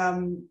question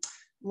and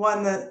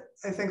one that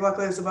I think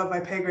luckily is above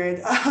my pay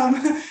grade.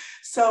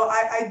 So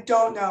I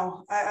don't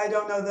know. I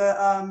don't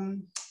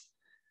know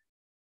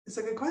it's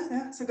a good question.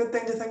 Yeah, it's a good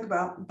thing to think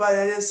about, but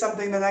it is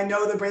something that I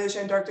know the British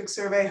Antarctic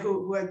Survey,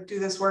 who I do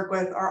this work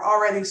with, are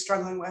already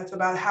struggling with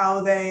about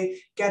how they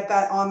get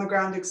that on the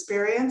ground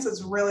experience.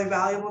 It's really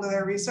valuable to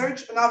their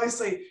research. And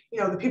obviously,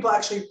 the people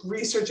actually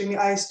researching the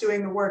ice,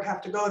 doing the work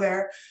have to go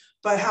there,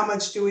 but how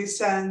much do we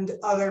send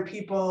other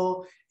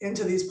people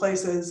into these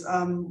places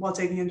while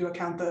taking into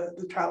account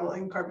the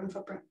traveling carbon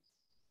footprint?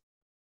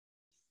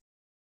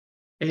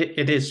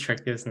 It is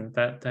tricky, isn't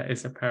it? That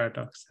is a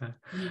paradox there.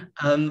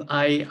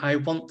 I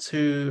want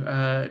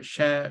to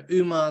share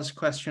Umar's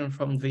question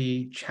from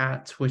the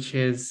chat, which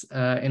is,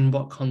 in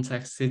what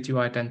context did you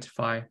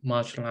identify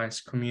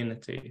marginalized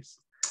communities?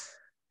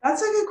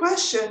 That's a good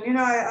question.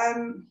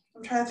 I'm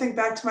trying to think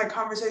back to my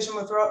conversation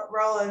with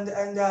Roland,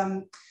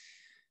 and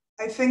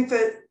I think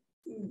that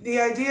the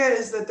idea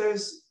is that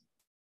there's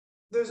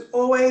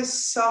always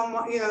some,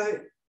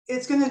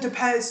 it's going to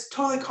depend, it's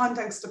totally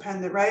context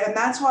dependent, right? And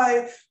that's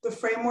why the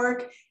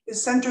framework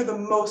is centered the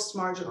most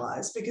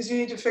marginalized, because you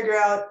need to figure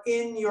out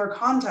in your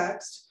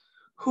context,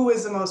 who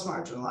is the most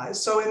marginalized.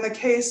 So in the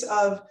case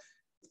of,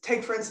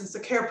 take for instance,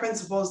 the CARE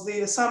principles,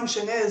 the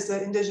assumption is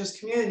that Indigenous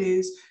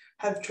communities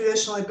have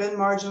traditionally been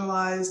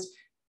marginalized,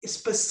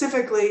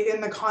 specifically in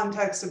the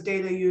context of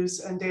data use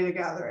and data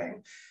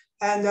gathering.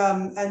 And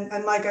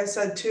like I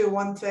said too,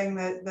 one thing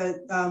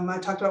that I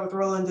talked about with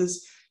Roland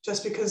is,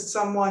 just because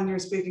someone you're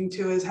speaking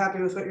to is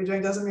happy with what you're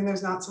doing doesn't mean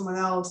there's not someone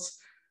else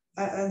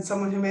and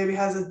someone who maybe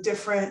has a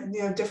different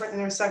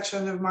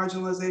intersection of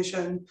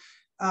marginalization.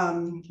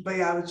 But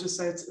yeah, I would just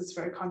say it's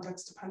very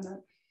context dependent.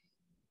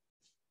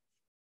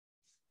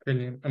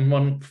 Brilliant. And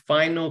one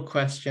final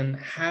question,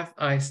 have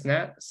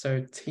IceNet,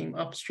 so Team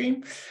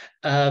Upstream,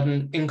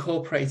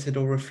 incorporated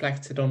or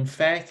reflected on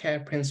fair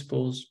care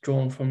principles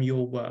drawn from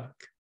your work?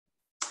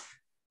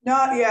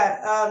 Not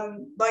yet.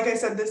 Like I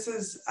said, this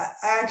is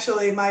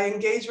actually my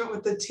engagement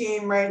with the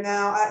team right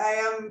now.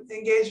 I am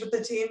engaged with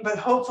the team, but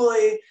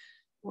hopefully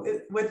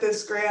with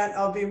this grant,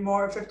 I'll be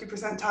more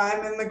 50%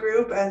 time in the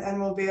group and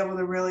we'll be able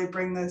to really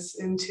bring this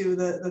into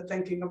the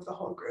thinking of the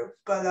whole group.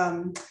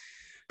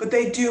 But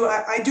they do,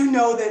 I do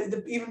know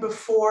that even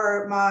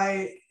before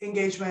my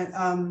engagement,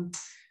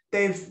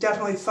 they've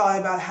definitely thought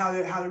about how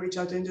to reach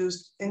out to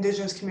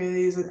Indigenous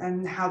communities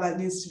and how that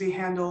needs to be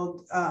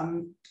handled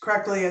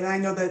correctly. And I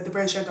know that the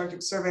British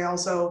Antarctic Survey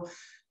also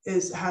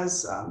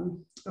has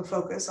a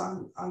focus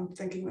on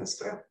thinking this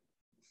through.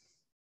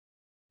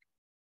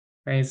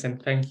 Amazing,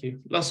 thank you.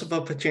 Lots of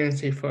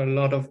opportunity for a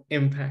lot of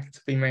impact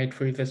to be made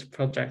through this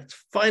project.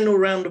 Final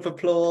round of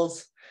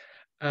applause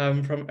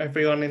from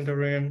everyone in the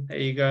room. There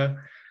you go.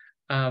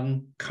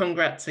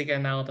 Congrats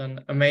again,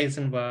 Alden.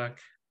 Amazing work.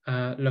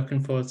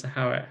 Looking forward to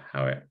how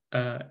it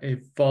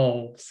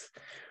evolves.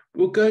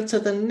 We'll go to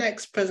the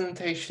next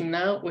presentation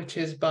now, which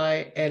is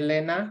by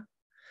Elena.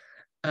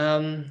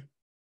 And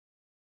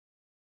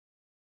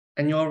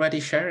you're already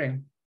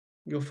sharing.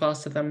 You're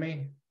faster than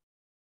me.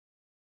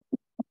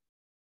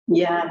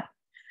 Yeah,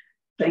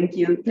 thank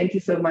you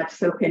so much.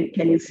 So can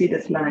you see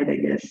the slide, I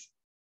guess?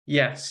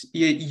 Yes,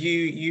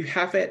 you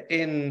have it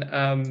in.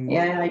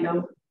 Yeah, I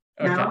know.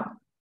 Okay. Now?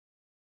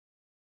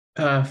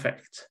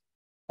 Perfect.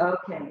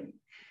 Okay.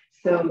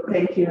 So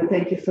thank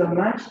you so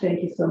much.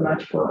 Thank you so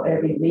much for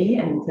having me,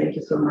 and thank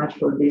you so much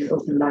for this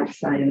Open Life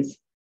Science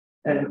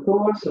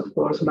course. Of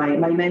course,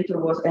 my mentor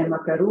was Emma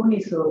Caruni,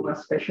 so a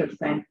special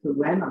thanks to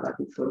Emma, but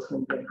it's also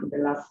in the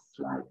last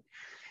slide.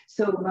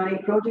 So my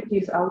project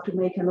is how to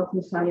make an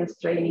open science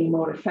training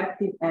more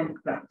effective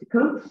and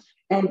practical.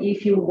 And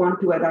if you want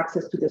to have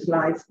access to the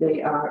slides,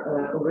 they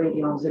are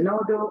already on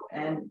Zenodo,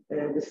 and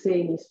the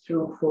same is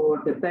true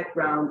for the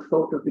background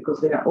photos,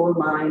 because they are all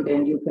mine,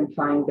 and you can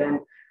find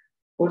them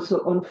also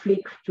on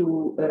Flick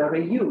to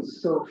reuse.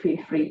 So feel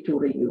free to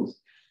reuse.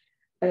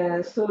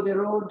 So the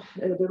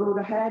road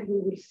ahead, we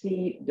will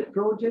see the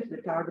project,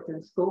 the target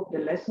and scope, the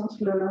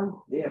lessons learned,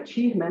 the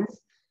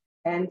achievements,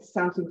 and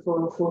something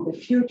for the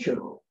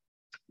future.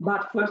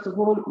 But first of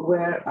all,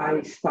 where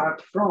I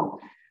start from,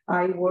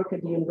 I work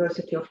at the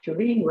University of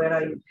Turin, where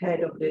I'm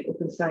head of the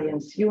Open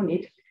Science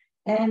unit,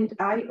 and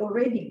I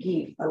already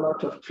give a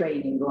lot of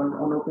training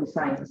on open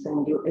science,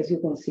 and as you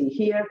can see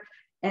here,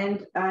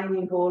 and I'm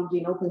involved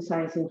in open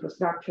science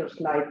infrastructures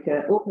like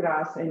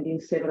Operas and in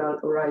several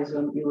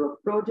Horizon Europe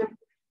projects.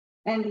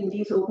 And in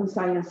this Open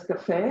Science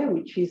Cafe,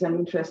 which is an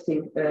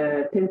interesting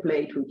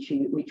template, which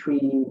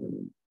we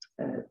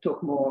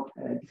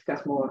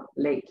discuss more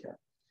later.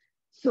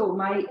 So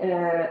my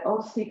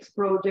OL6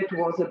 project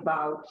was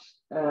about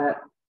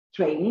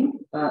training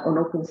on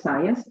open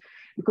science,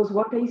 because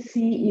what I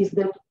see is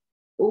that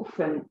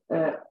often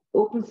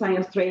open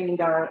science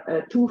training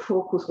are too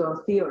focused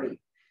on theory.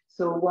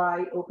 So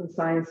why open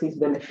science is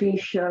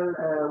beneficial,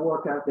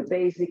 what are the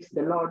basics,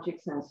 the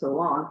logics, and so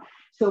on.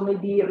 So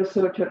maybe a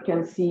researcher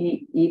can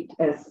see it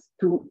as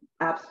too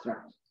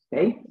abstract,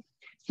 okay?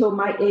 So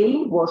my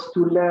aim was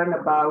to learn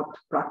about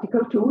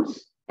practical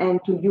tools and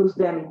to use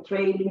them in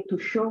training to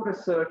show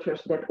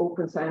researchers that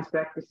open science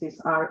practices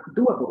are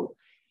doable,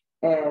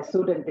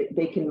 so that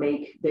they can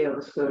make their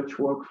research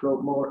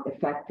workflow more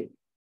effective.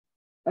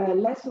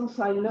 Lessons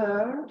I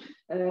learned,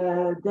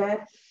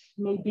 that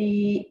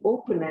maybe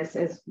openness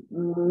has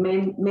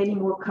many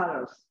more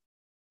colors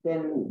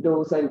than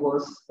those I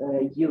was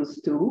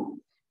used to.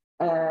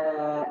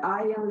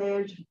 I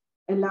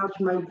enlarged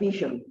my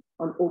vision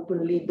on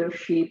open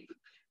leadership,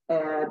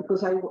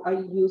 because I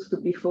used to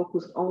be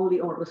focused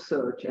only on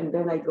research, and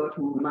then I got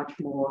much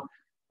more,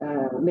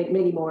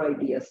 many more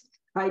ideas.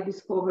 I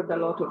discovered a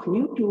lot of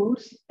new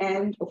tools,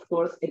 and of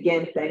course,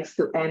 again, thanks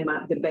to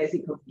Emma, the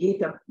basic of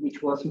GitHub,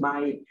 which was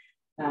my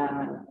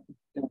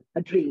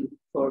a dream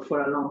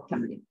for a long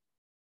time.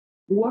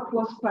 What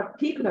was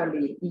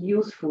particularly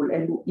useful,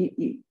 and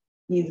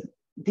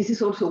this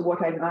is also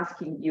what I'm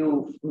asking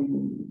you,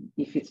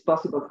 if it's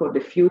possible for the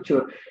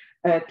future,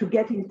 to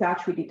get in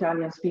touch with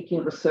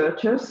Italian-speaking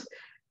researchers,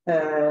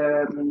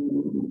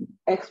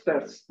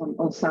 experts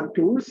on some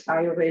tools.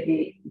 I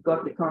already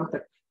got the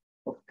contact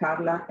of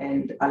Carla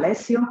and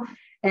Alessio,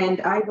 and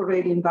I've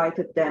already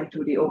invited them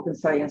to the Open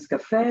Science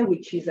Cafe,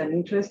 which is an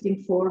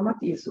interesting format.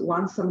 It's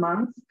once a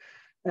month.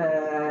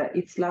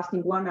 It's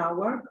lasting 1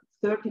 hour,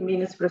 30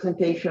 minutes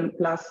presentation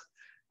plus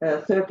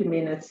 30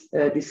 minutes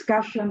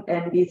discussion,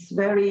 and it's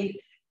very,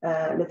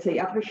 let's say,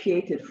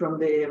 appreciated from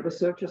the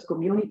researchers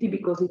community,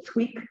 because it's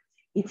quick,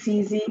 it's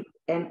easy,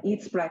 and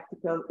it's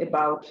practical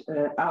about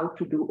how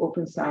to do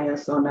open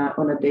science on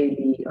a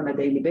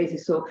daily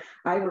basis. So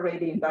I've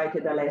already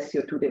invited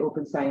Alessio to the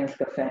Open Science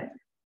Cafe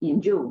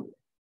in June.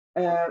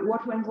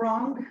 What went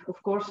wrong?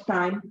 Of course,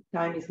 time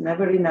is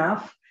never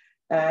enough.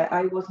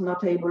 I was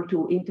not able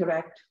to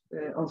interact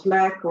on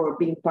Slack or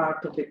being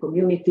part of the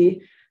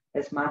community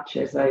as much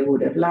as I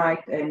would have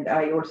liked. And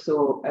I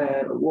also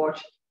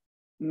watched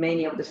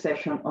many of the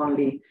sessions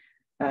only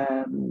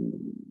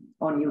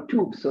on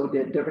YouTube, so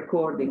the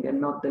recording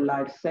and not the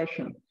live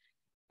session.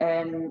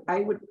 And I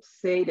would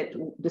say that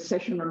the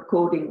session on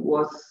coding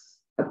was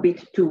a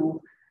bit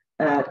too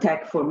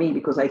tech for me,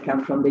 because I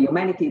come from the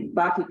humanity,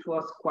 but it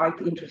was quite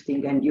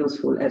interesting and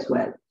useful as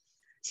well.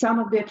 Some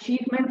of the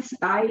achievements,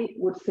 I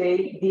would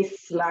say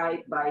this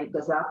slide by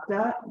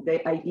Dasatta,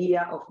 the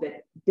idea of the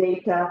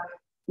data,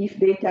 if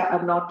data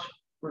are not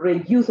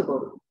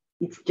reusable,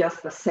 it's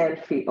just a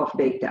selfie of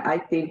data. I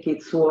think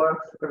it's worth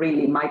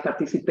really my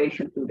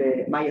participation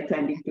my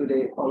attending to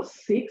the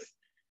OL6.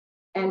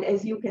 And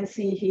as you can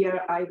see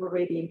here, I've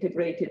already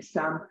integrated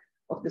some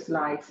of the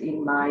slides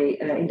in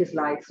the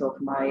slides of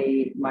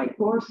my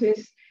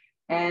courses.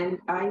 And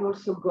I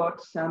also got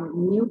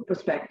some new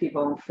perspective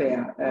on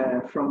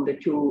FAIR from the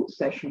 2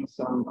 sessions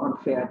on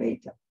FAIR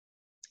data.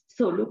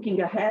 So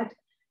looking ahead,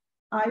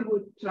 I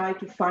would try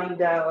to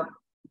find a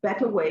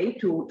better way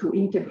to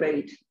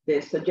integrate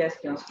the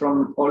suggestions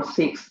from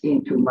OL6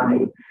 into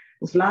my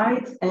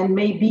slides. And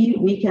maybe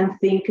we can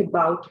think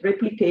about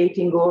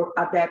replicating or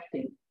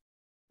adapting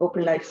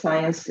Open Life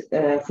Science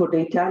for the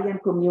Italian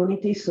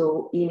community,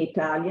 so in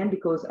Italian,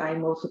 because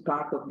I'm also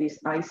part of this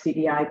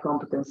ICDI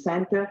Competence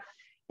Center,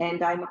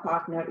 and I'm a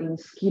partner in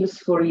Skills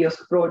for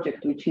EOS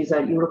project, which is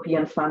a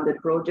European funded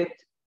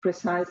project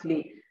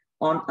precisely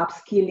on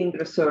upskilling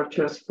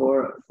researchers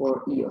for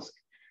EOSC.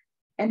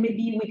 And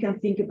maybe we can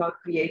think about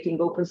creating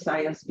open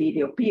science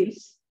video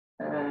peers,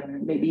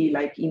 maybe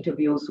like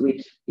interviews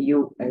with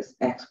you as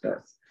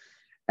experts.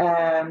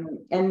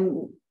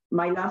 And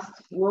my last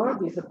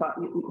word is about,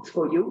 it's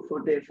for you,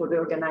 for the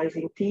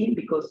organizing team,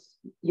 because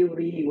you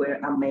really were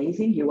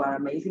amazing. You are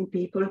amazing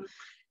people.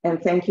 And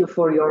thank you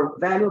for your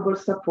valuable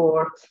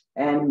support.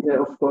 And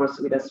of course,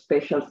 with a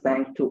special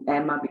thank to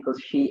Emma,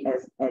 because she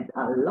has had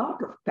a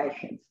lot of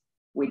patience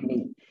with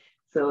me.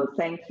 So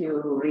thank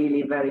you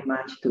really very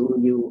much to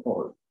you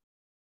all.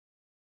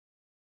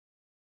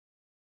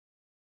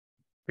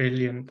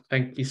 Brilliant.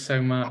 Thank you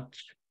so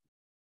much.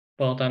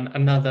 Well done.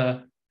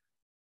 Another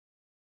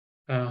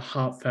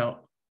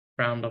heartfelt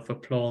round of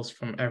applause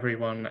from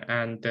everyone,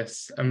 and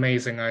this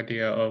amazing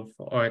idea of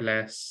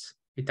OLS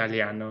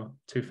Italiano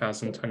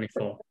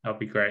 2024. That'll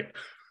be great.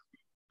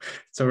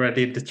 It's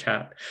already in the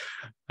chat.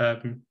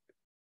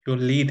 You're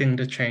leading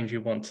the change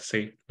you want to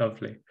see.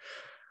 Lovely.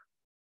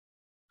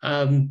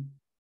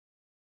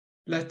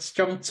 Let's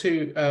jump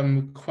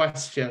to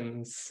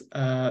questions.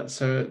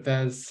 So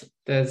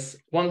there's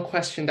one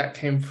question that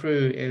came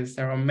through is,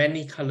 there are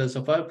many colors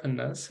of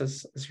openness,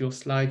 as your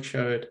slide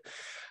showed.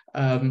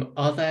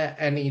 Are there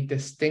any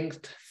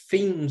distinct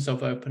themes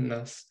of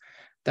openness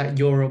that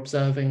you're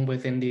observing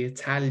within the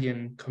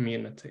Italian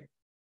community?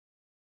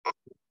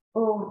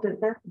 Oh,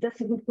 that's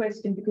a good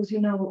question, because,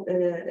 you know,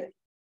 the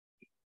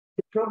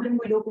problem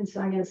with open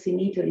science in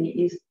Italy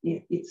is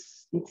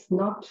it's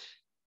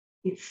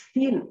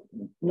still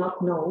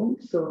not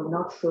known, so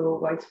not so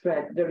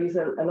widespread. There is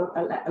a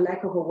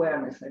lack of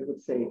awareness, I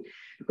would say,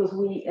 because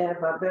we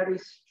have a very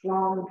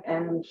strong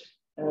and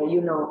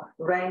you know,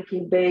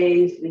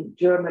 ranking-based,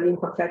 journal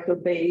impact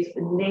factor-based,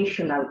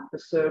 national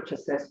research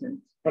assessment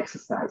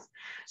exercise.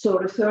 So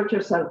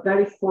researchers are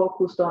very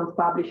focused on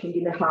publishing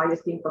in the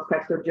highest impact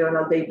factor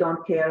journal. They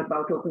don't care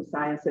about open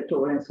science at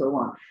all, and so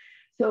on.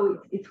 So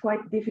it's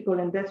quite difficult,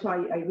 and that's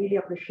why I really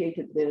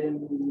appreciated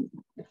the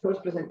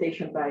first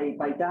presentation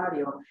by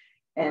Dario,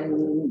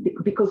 and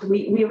because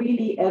we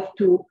really have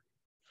to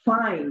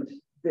find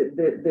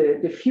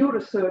the few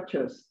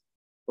researchers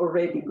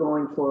already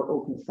going for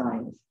open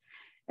science.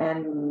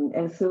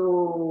 And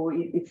so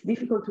it's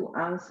difficult to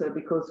answer,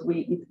 because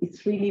we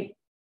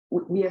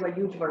have a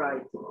huge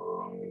variety.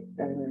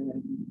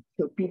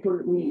 So people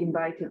we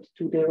invited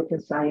to the Open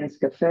Science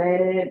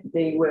Cafe,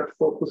 they were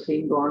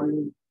focusing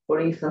on, for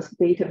instance,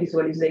 data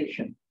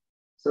visualization.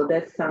 So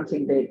that's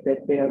something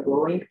that they are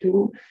going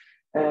to.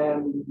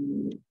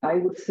 I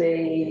would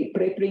say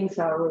preprints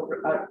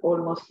are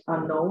almost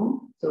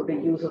unknown. So the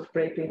use of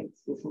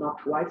preprints is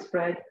not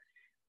widespread.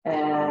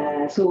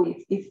 So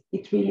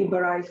it really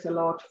varies a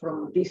lot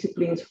from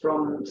disciplines,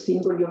 from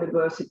single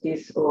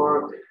universities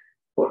or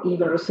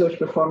even research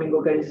performing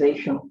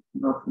organization,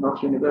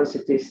 not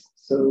universities.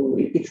 So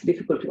it's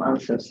difficult to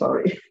answer,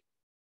 sorry.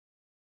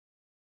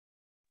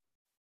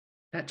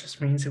 That just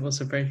means it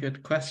was a very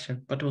good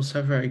question, but also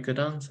a very good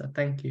answer.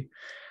 Thank you.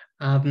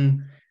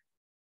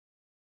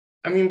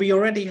 I mean, we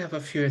already have a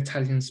few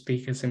Italian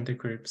speakers in the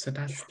group, so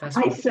that's.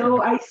 I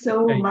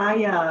saw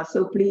Maya.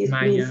 So please,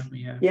 Maya,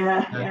 please,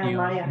 yeah,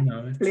 Maya.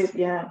 No, please,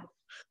 yeah.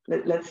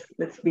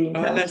 Let's be in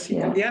touch.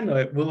 Italiano,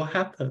 it will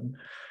happen.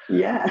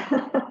 Yeah.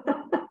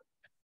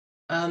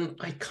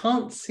 I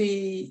can't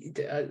see,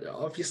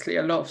 obviously,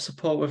 a lot of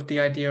support with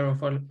the idea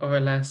of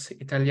OLS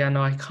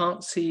Italiano. I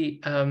can't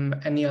see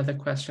any other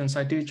questions.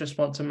 I do just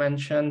want to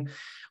mention,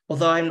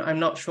 although I'm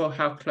not sure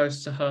how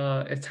close to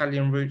her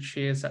Italian roots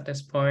she is at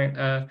this point,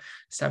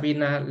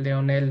 Sabina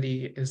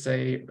Leonelli is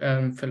a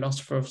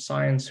philosopher of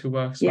science who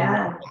works on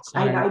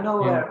I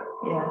know her.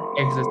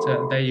 Yeah.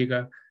 Exeter. There you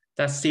go.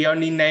 That's the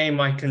only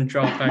name I can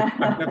drop.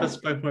 I've never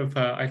spoken with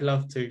her. I'd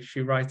love to. She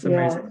writes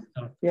amazing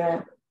stuff.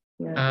 Yeah.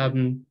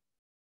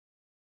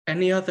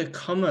 Any other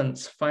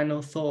comments,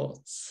 final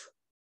thoughts?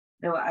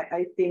 No,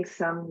 I think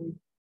some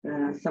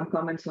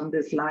comments on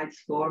the slides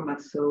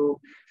format. So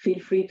feel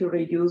free to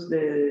reuse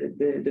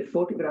the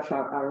photograph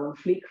are on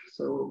Flickr.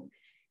 So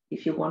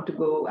if you want to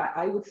go,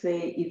 I would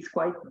say it's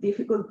quite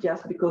difficult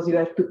just because you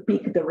have to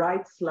pick the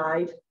right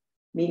slide,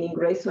 meaning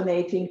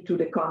resonating to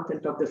the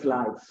content of the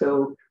slide.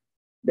 So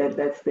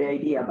that's the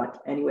idea.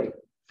 But anyway,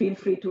 feel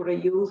free to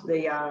reuse.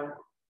 They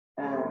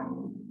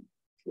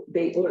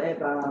all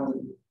have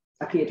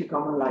a Creative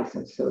Commons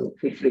license, so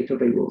feel free to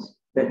reuse.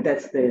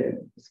 That's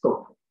the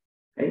scope.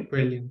 Okay?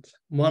 Brilliant.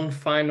 One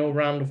final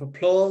round of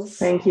applause.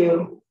 Thank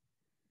you.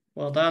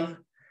 Well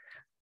done.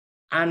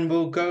 And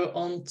we'll go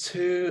on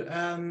to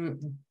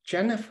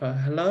Jennifer.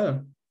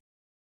 Hello.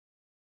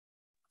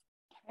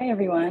 Hi,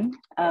 everyone.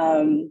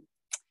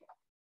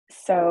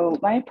 So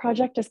my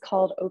project is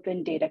called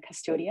Open Data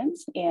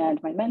Custodians, and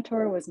my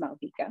mentor was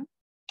Malvika.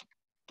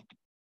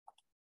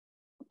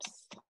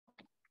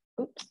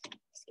 Oops.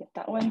 Skip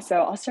that one. So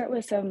I'll start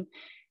with some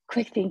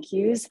quick thank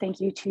yous. Thank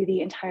you to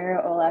the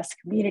entire OLS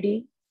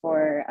community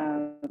for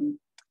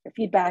your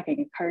feedback and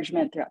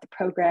encouragement throughout the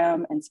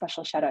program, and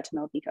special shout out to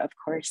Malvika, of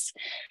course,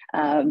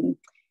 and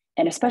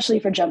especially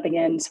for jumping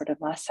in sort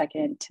of last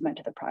second to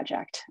mentor the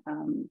project.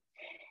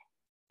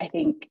 I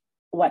think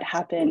what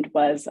happened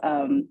was,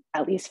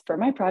 at least for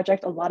my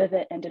project, a lot of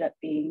it ended up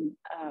being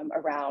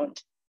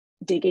around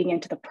digging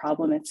into the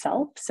problem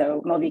itself.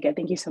 So Malvika,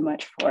 thank you so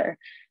much for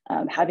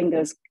having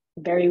those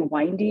very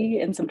windy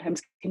and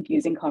sometimes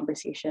confusing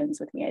conversations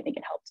with me. I think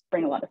it helped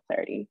bring a lot of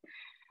clarity.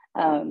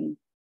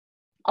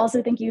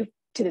 Also, thank you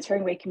to the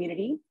Turing Way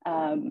community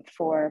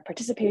for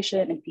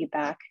participation and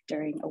feedback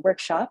during a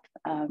workshop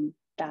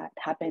that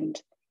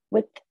happened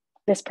with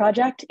this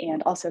project,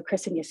 and also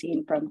Chris and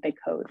Yassine from Big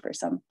Code for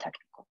some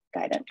technical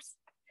guidance.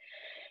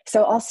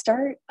 So I'll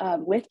start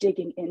with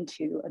digging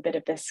into a bit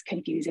of this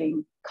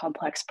confusing,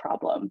 complex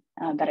problem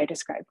that I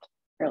described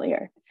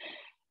earlier.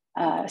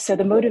 So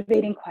the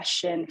motivating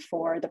question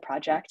for the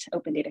project,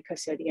 Open Data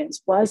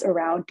Custodians, was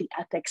around the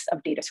ethics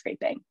of data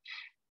scraping,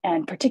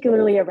 and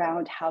particularly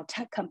around how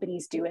tech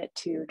companies do it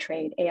to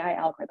train AI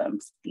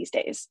algorithms these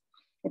days.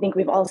 I think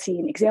we've all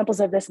seen examples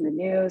of this in the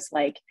news,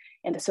 like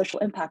in the social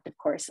impact, of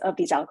course, of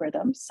these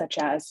algorithms, such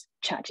as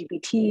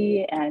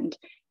ChatGPT and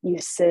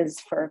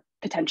uses for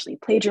potentially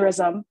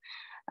plagiarism.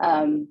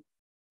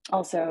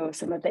 Also,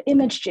 some of the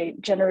image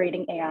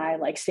generating AI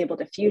like Stable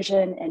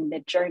Diffusion and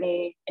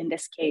Midjourney. In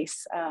this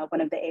case, one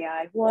of the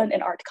AI won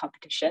an art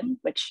competition,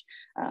 which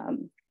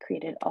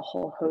created a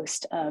whole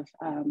host of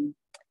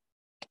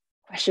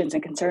questions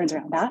and concerns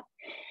around that.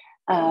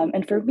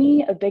 And for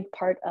me, a big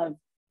part of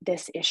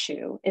this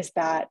issue is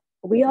that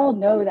we all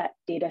know that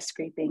data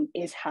scraping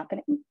is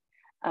happening,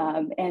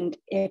 and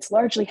it's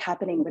largely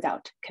happening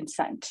without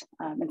consent.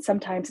 And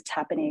sometimes it's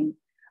happening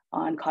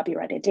on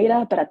copyrighted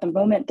data, but at the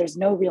moment, there's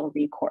no real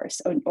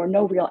recourse or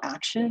no real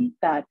action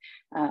that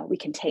we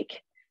can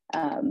take.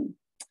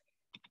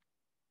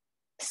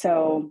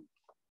 So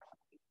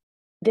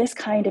this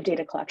kind of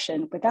data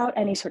collection without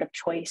any sort of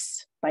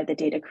choice by the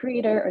data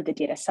creator or the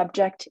data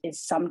subject is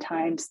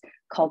sometimes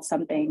called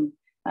something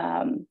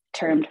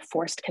termed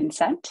forced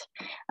consent,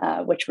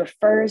 which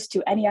refers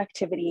to any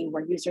activity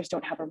where users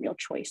don't have a real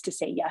choice to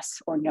say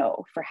yes or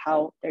no for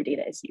how their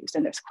data is used.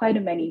 And there's quite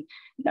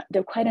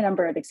a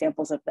number of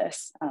examples of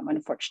this,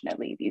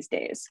 unfortunately, these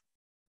days.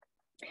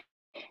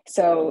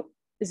 So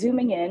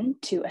zooming in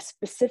to a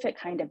specific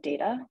kind of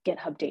data,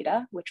 GitHub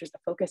data, which was the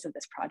focus of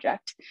this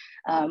project,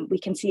 we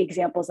can see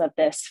examples of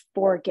this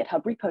for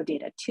GitHub repo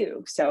data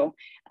too. So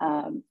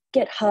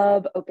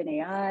GitHub,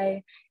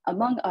 OpenAI,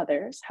 among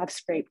others, have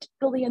scraped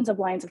billions of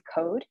lines of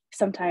code,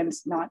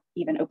 sometimes not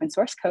even open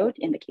source code,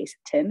 in the case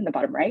of Tim in the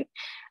bottom right,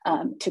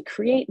 to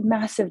create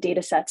massive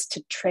data sets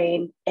to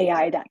train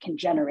AI that can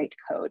generate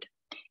code.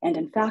 And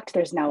in fact,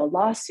 there's now a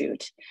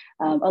lawsuit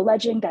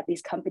alleging that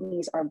these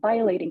companies are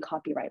violating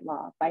copyright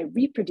law by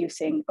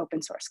reproducing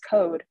open source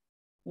code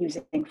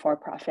using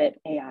for-profit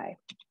AI.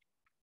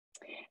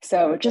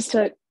 So just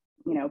to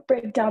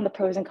break down the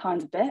pros and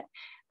cons a bit,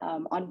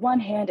 on one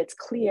hand, it's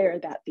clear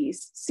that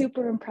these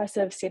super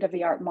impressive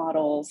state-of-the-art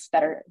models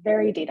that are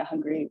very data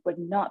hungry would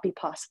not be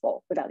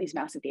possible without these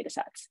massive data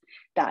sets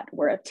that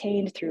were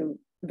obtained through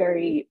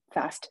very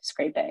fast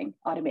scraping,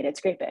 automated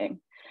scraping.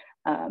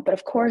 But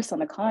of course, on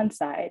the con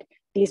side,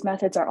 these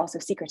methods are also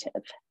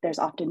secretive. There's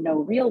often no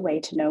real way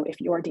to know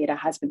if your data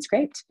has been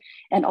scraped,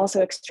 and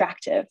also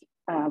extractive.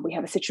 We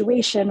have a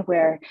situation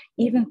where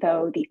even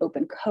though the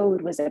open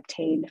code was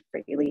obtained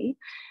freely,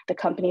 the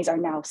companies are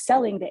now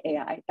selling the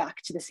AI back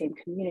to the same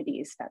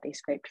communities that they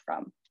scraped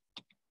from.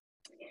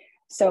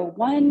 So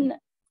one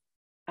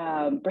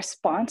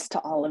response to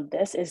all of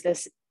this is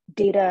this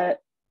data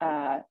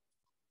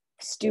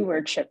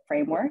stewardship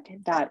framework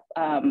that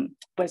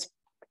was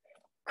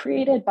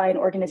created by an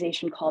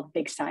organization called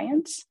Big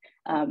Science,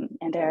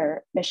 and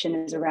their mission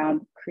is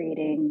around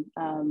creating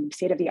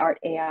state-of-the-art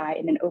AI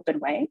in an open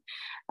way.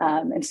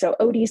 And so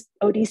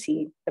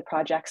ODC, the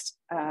projects,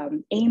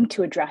 aim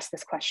to address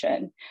this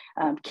question.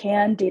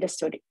 Can data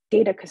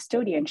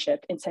custodianship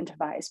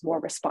incentivize more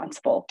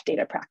responsible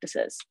data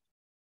practices?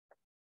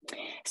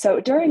 So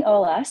during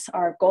OLS,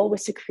 our goal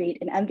was to create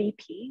an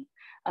MVP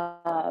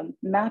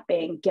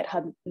mapping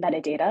GitHub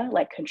metadata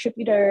like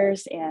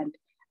contributors and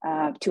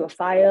to a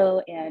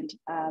file and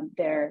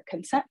their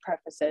consent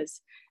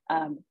preferences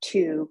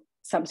to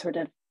some sort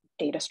of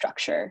data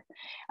structure.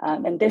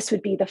 And this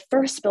would be the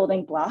first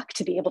building block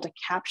to be able to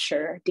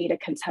capture data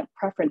consent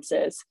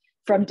preferences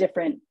from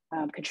different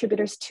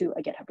contributors to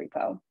a GitHub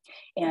repo.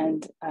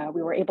 And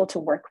we were able to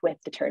work with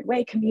the Turing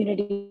Way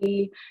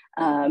community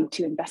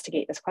to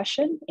investigate this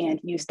question and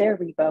use their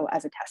repo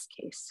as a test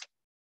case.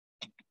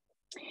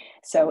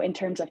 So in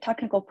terms of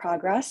technical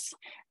progress,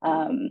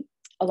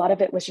 a lot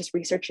of it was just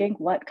researching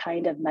what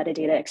kind of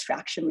metadata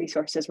extraction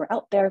resources were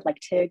out there,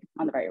 like TIG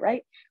on the very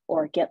right,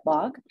 or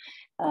GitLog,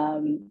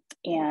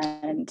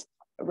 and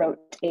wrote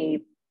a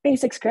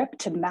basic script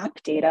to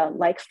map data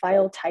like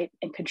file type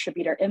and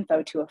contributor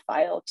info to a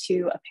file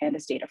to a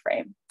pandas data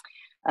frame.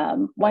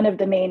 One of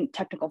the main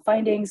technical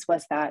findings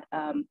was that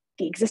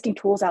the existing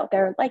tools out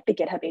there, like the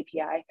GitHub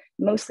API,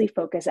 mostly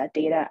focus at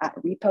data at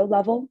repo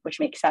level, which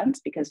makes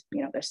sense because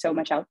there's so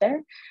much out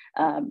there,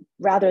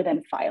 rather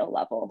than file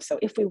level. So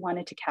if we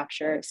wanted to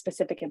capture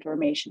specific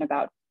information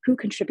about who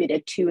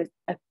contributed to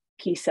a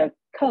piece of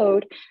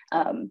code,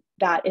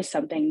 that is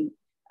something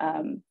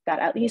that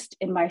at least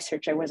in my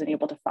search, I wasn't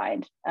able to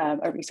find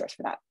a resource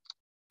for that.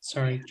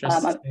 Sorry,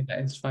 just to say that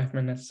it's 5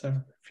 minutes.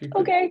 So if you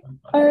could... Okay,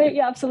 all right,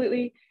 yeah,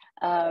 absolutely.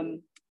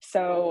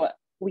 So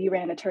we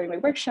ran a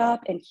Turing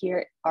workshop, and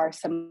here are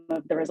some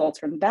of the results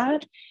from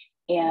that.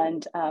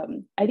 And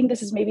I think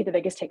this is maybe the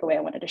biggest takeaway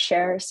I wanted to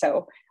share.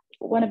 So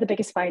one of the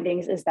biggest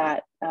findings is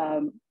that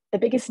the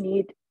biggest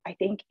need, I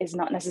think, is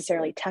not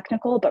necessarily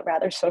technical, but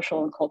rather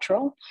social and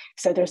cultural.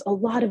 So there's a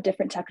lot of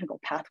different technical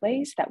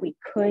pathways that we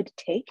could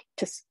take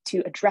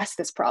to address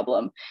this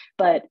problem.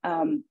 But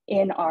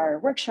in our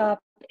workshop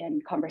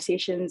and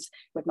conversations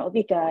with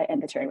Malvika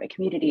and the Turing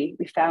community,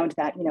 we found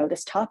that, you know,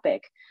 this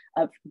topic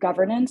of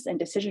governance and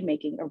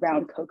decision-making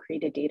around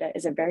co-created data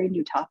is a very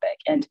new topic,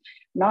 and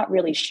not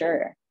really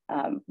sure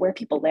where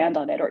people land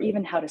on it, or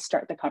even how to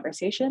start the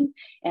conversation.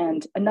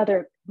 And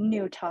another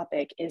new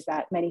topic is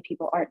that many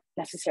people aren't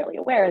necessarily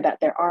aware that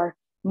there are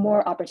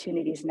more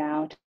opportunities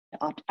now to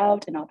opt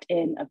out and opt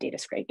in of data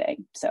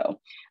scraping. So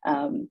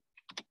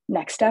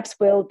next steps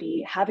will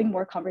be having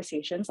more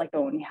conversations like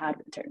the one we had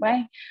with the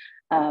Turing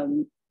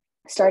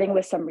starting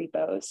with some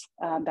repos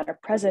that are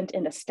present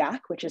in the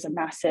stack, which is a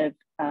massive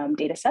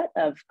data set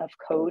of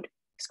code,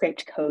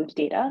 scraped code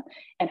data,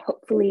 and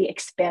hopefully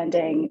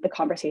expanding the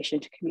conversation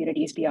to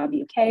communities beyond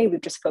the UK.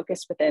 We've just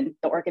focused within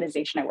the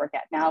organization I work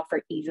at now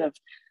for ease of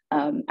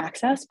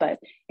access, but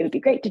it would be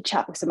great to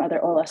chat with some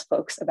other OLS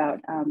folks about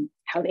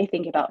how they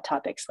think about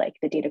topics like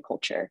the data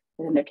culture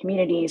within their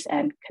communities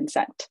and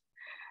consent.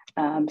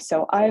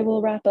 So I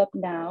will wrap up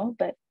now,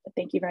 but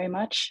thank you very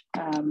much.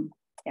 Yeah,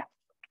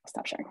 I'll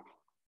stop sharing.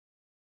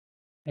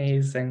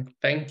 Amazing.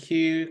 Thank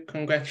you.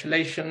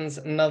 Congratulations.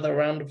 Another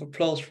round of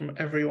applause from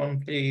everyone,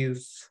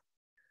 please.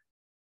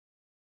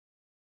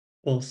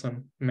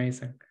 Awesome.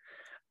 Amazing.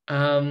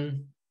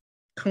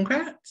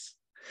 Congrats.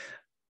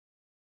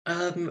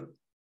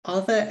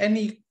 Are there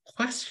any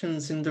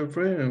questions in the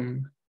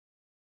room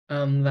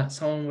that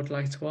someone would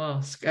like to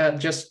ask?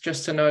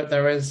 Just to note,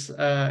 there is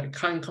a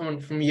kind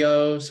comment from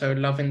Yo, so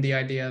loving the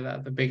idea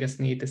that the biggest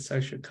need is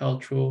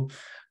social-cultural.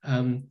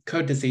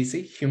 Code is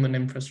easy, human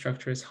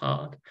infrastructure is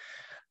hard.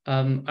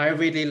 I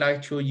really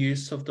liked your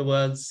use of the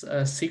words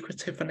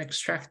secretive and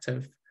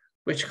extractive,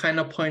 which kind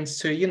of points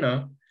to, you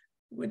know,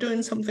 we're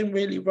doing something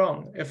really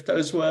wrong if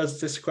those words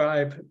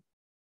describe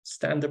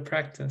standard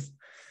practice.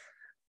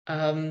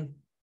 Are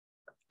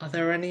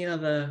there any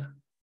other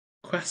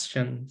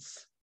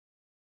questions?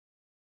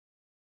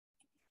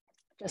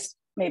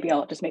 Maybe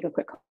I'll just make a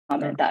quick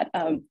comment that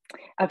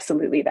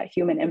absolutely that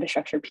human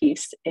infrastructure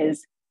piece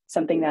is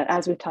something that,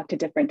 as we've talked to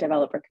different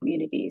developer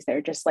communities, they're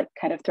just like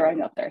kind of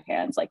throwing up their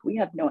hands, like we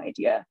have no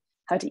idea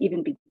how to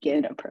even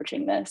begin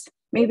approaching this.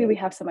 Maybe we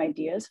have some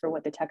ideas for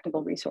what the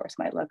technical resource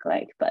might look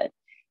like, but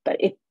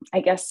it, I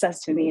guess,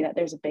 says to me that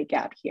there's a big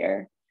gap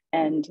here.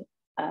 And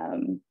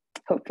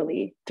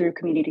hopefully through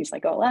communities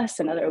like OLS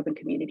and other open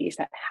communities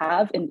that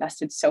have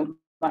invested so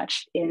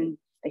much in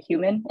the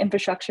human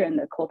infrastructure and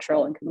the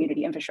cultural and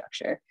community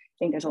infrastructure, I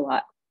think there's a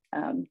lot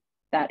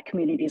that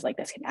communities like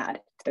this can add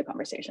to the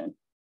conversation.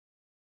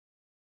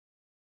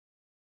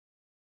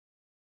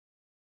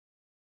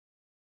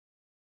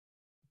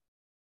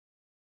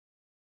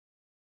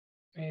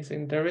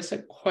 Amazing. There is a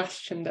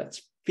question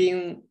that's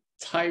being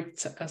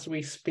typed as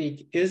we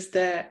speak. Is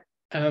there,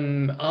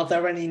 are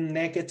there any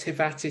negative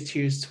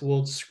attitudes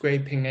towards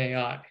scraping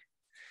AI?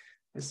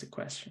 Is the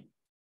question.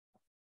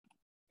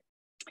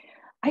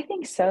 I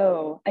think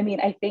so. I mean,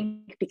 I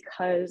think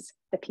because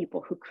the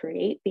people who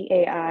create the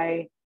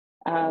AI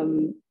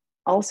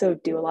also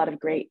do a lot of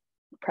great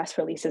press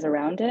releases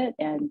around it,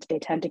 and they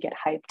tend to get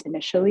hyped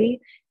initially.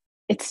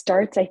 It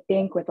starts, I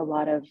think, with a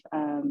lot of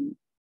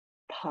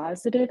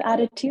positive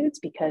attitudes,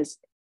 because,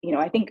 you know,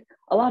 I think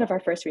a lot of our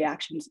first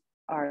reactions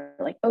are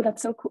like, oh,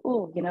 that's so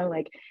cool, you know,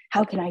 like,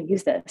 how can I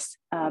use this?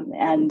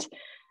 And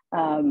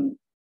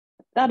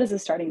that is a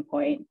starting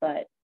point,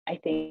 but I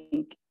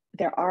think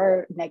there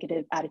are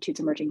negative attitudes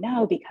emerging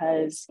now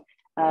because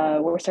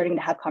we're starting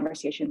to have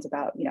conversations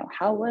about, you know,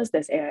 how was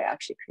this AI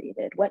actually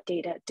created? What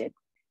data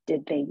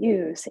did they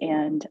use?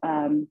 And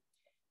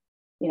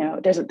you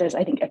know, there's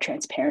I think a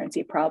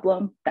transparency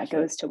problem that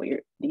goes to what you're,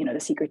 you know, the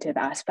secretive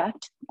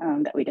aspect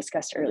that we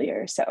discussed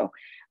earlier. So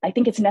I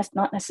think it's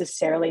not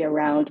necessarily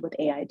around what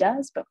AI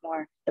does, but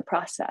more the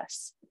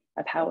process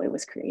of how it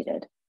was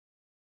created.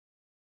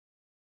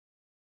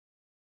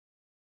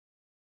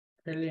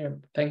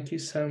 Brilliant. Thank you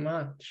so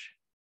much.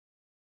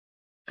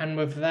 And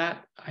with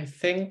that, I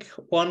think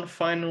one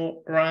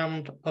final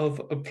round of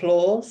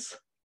applause.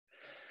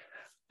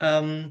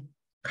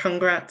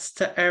 Congrats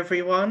to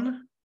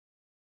everyone.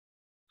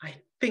 I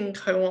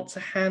think I want to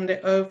hand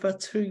it over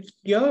to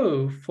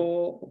Yo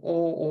for,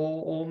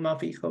 or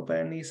Malvika or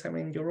Bernice. I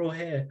mean, you're all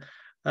here.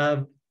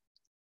 Who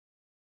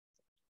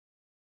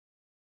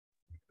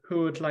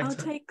would like to? I'll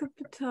take the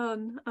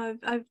baton.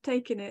 I've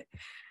taken it.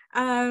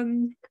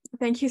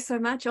 Thank you so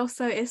much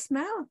also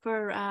Ismail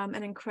for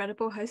an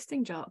incredible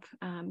hosting job.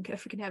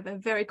 If we can have a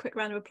very quick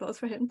round of applause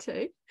for him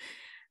too.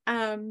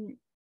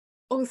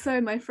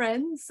 Also, my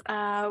friends,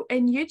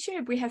 in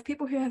YouTube, we have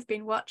people who have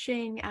been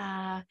watching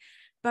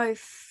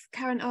both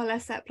current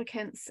OLS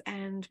applicants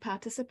and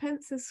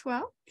participants as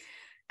well,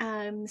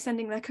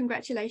 sending their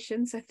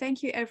congratulations. So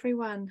thank you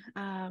everyone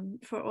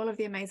for all of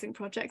the amazing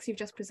projects you've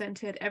just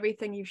presented,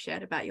 everything you've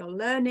shared about your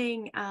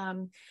learning.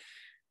 I'm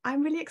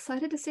really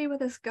excited to see where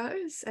this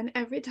goes. And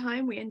every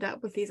time we end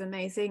up with these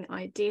amazing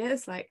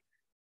ideas, like,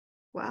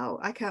 wow,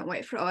 I can't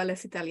wait for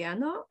OLS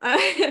Italiano.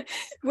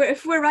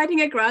 If we're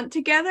writing a grant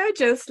together,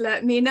 just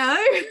let me know.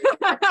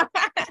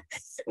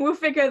 We'll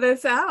figure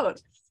this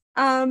out.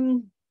 I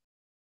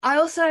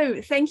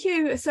also thank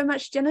you so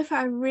much, Jennifer.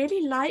 I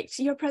really liked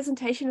your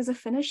presentation as a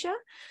finisher,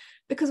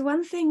 because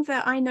one thing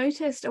that I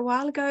noticed a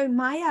while ago,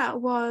 Maya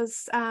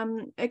was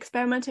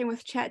experimenting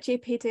with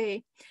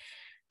ChatGPT,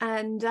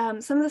 and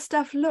some of the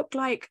stuff looked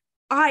like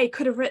I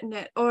could have written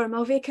it, or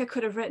Malvika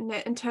could have written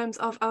it in terms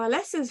of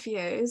OLS's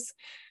views.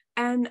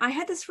 And I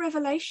had this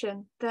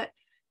revelation that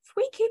if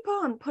we keep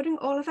on putting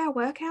all of our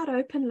work out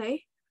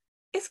openly,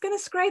 it's going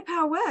to scrape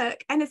our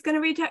work, and it's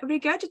going to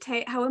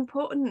regurgitate how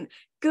important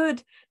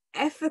good,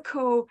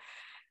 ethical,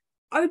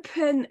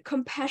 open,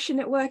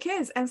 compassionate work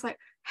is. And it's like,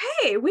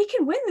 hey, we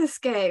can win this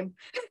game.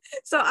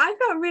 So I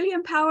felt really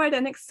empowered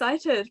and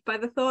excited by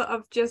the thought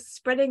of just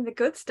spreading the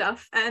good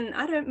stuff. And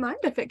I don't mind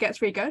if it gets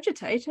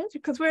regurgitated,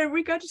 because we're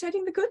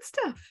regurgitating the good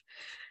stuff.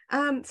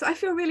 So I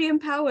feel really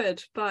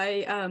empowered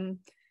by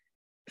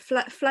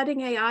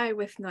flooding AI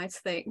with nice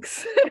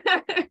things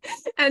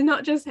and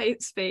not just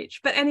hate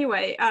speech. But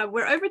anyway,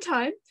 we're over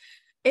time.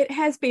 It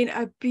has been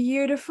a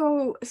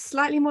beautiful,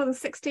 slightly more than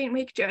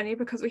 16-week journey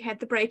because we had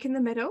the break in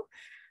the middle.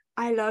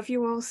 I love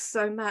you all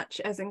so much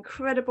as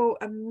incredible,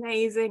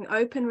 amazing,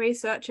 open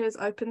researchers,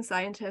 open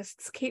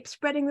scientists. Keep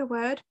spreading the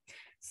word.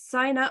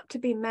 Sign up to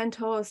be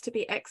mentors, to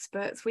be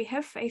experts. We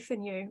have faith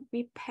in you.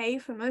 We pay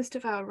for most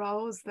of our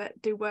roles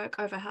that do work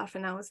over half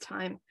an hour's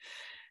time.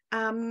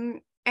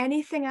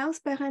 Anything else,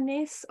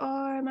 Berenice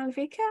or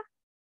Malvika?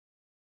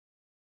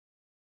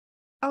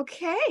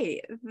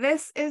 Okay,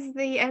 this is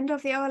the end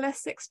of the OLS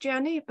 6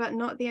 journey, but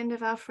not the end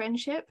of our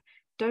friendship.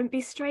 Don't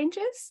be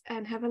strangers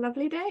and have a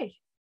lovely day.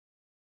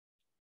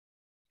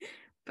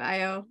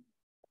 Bye all.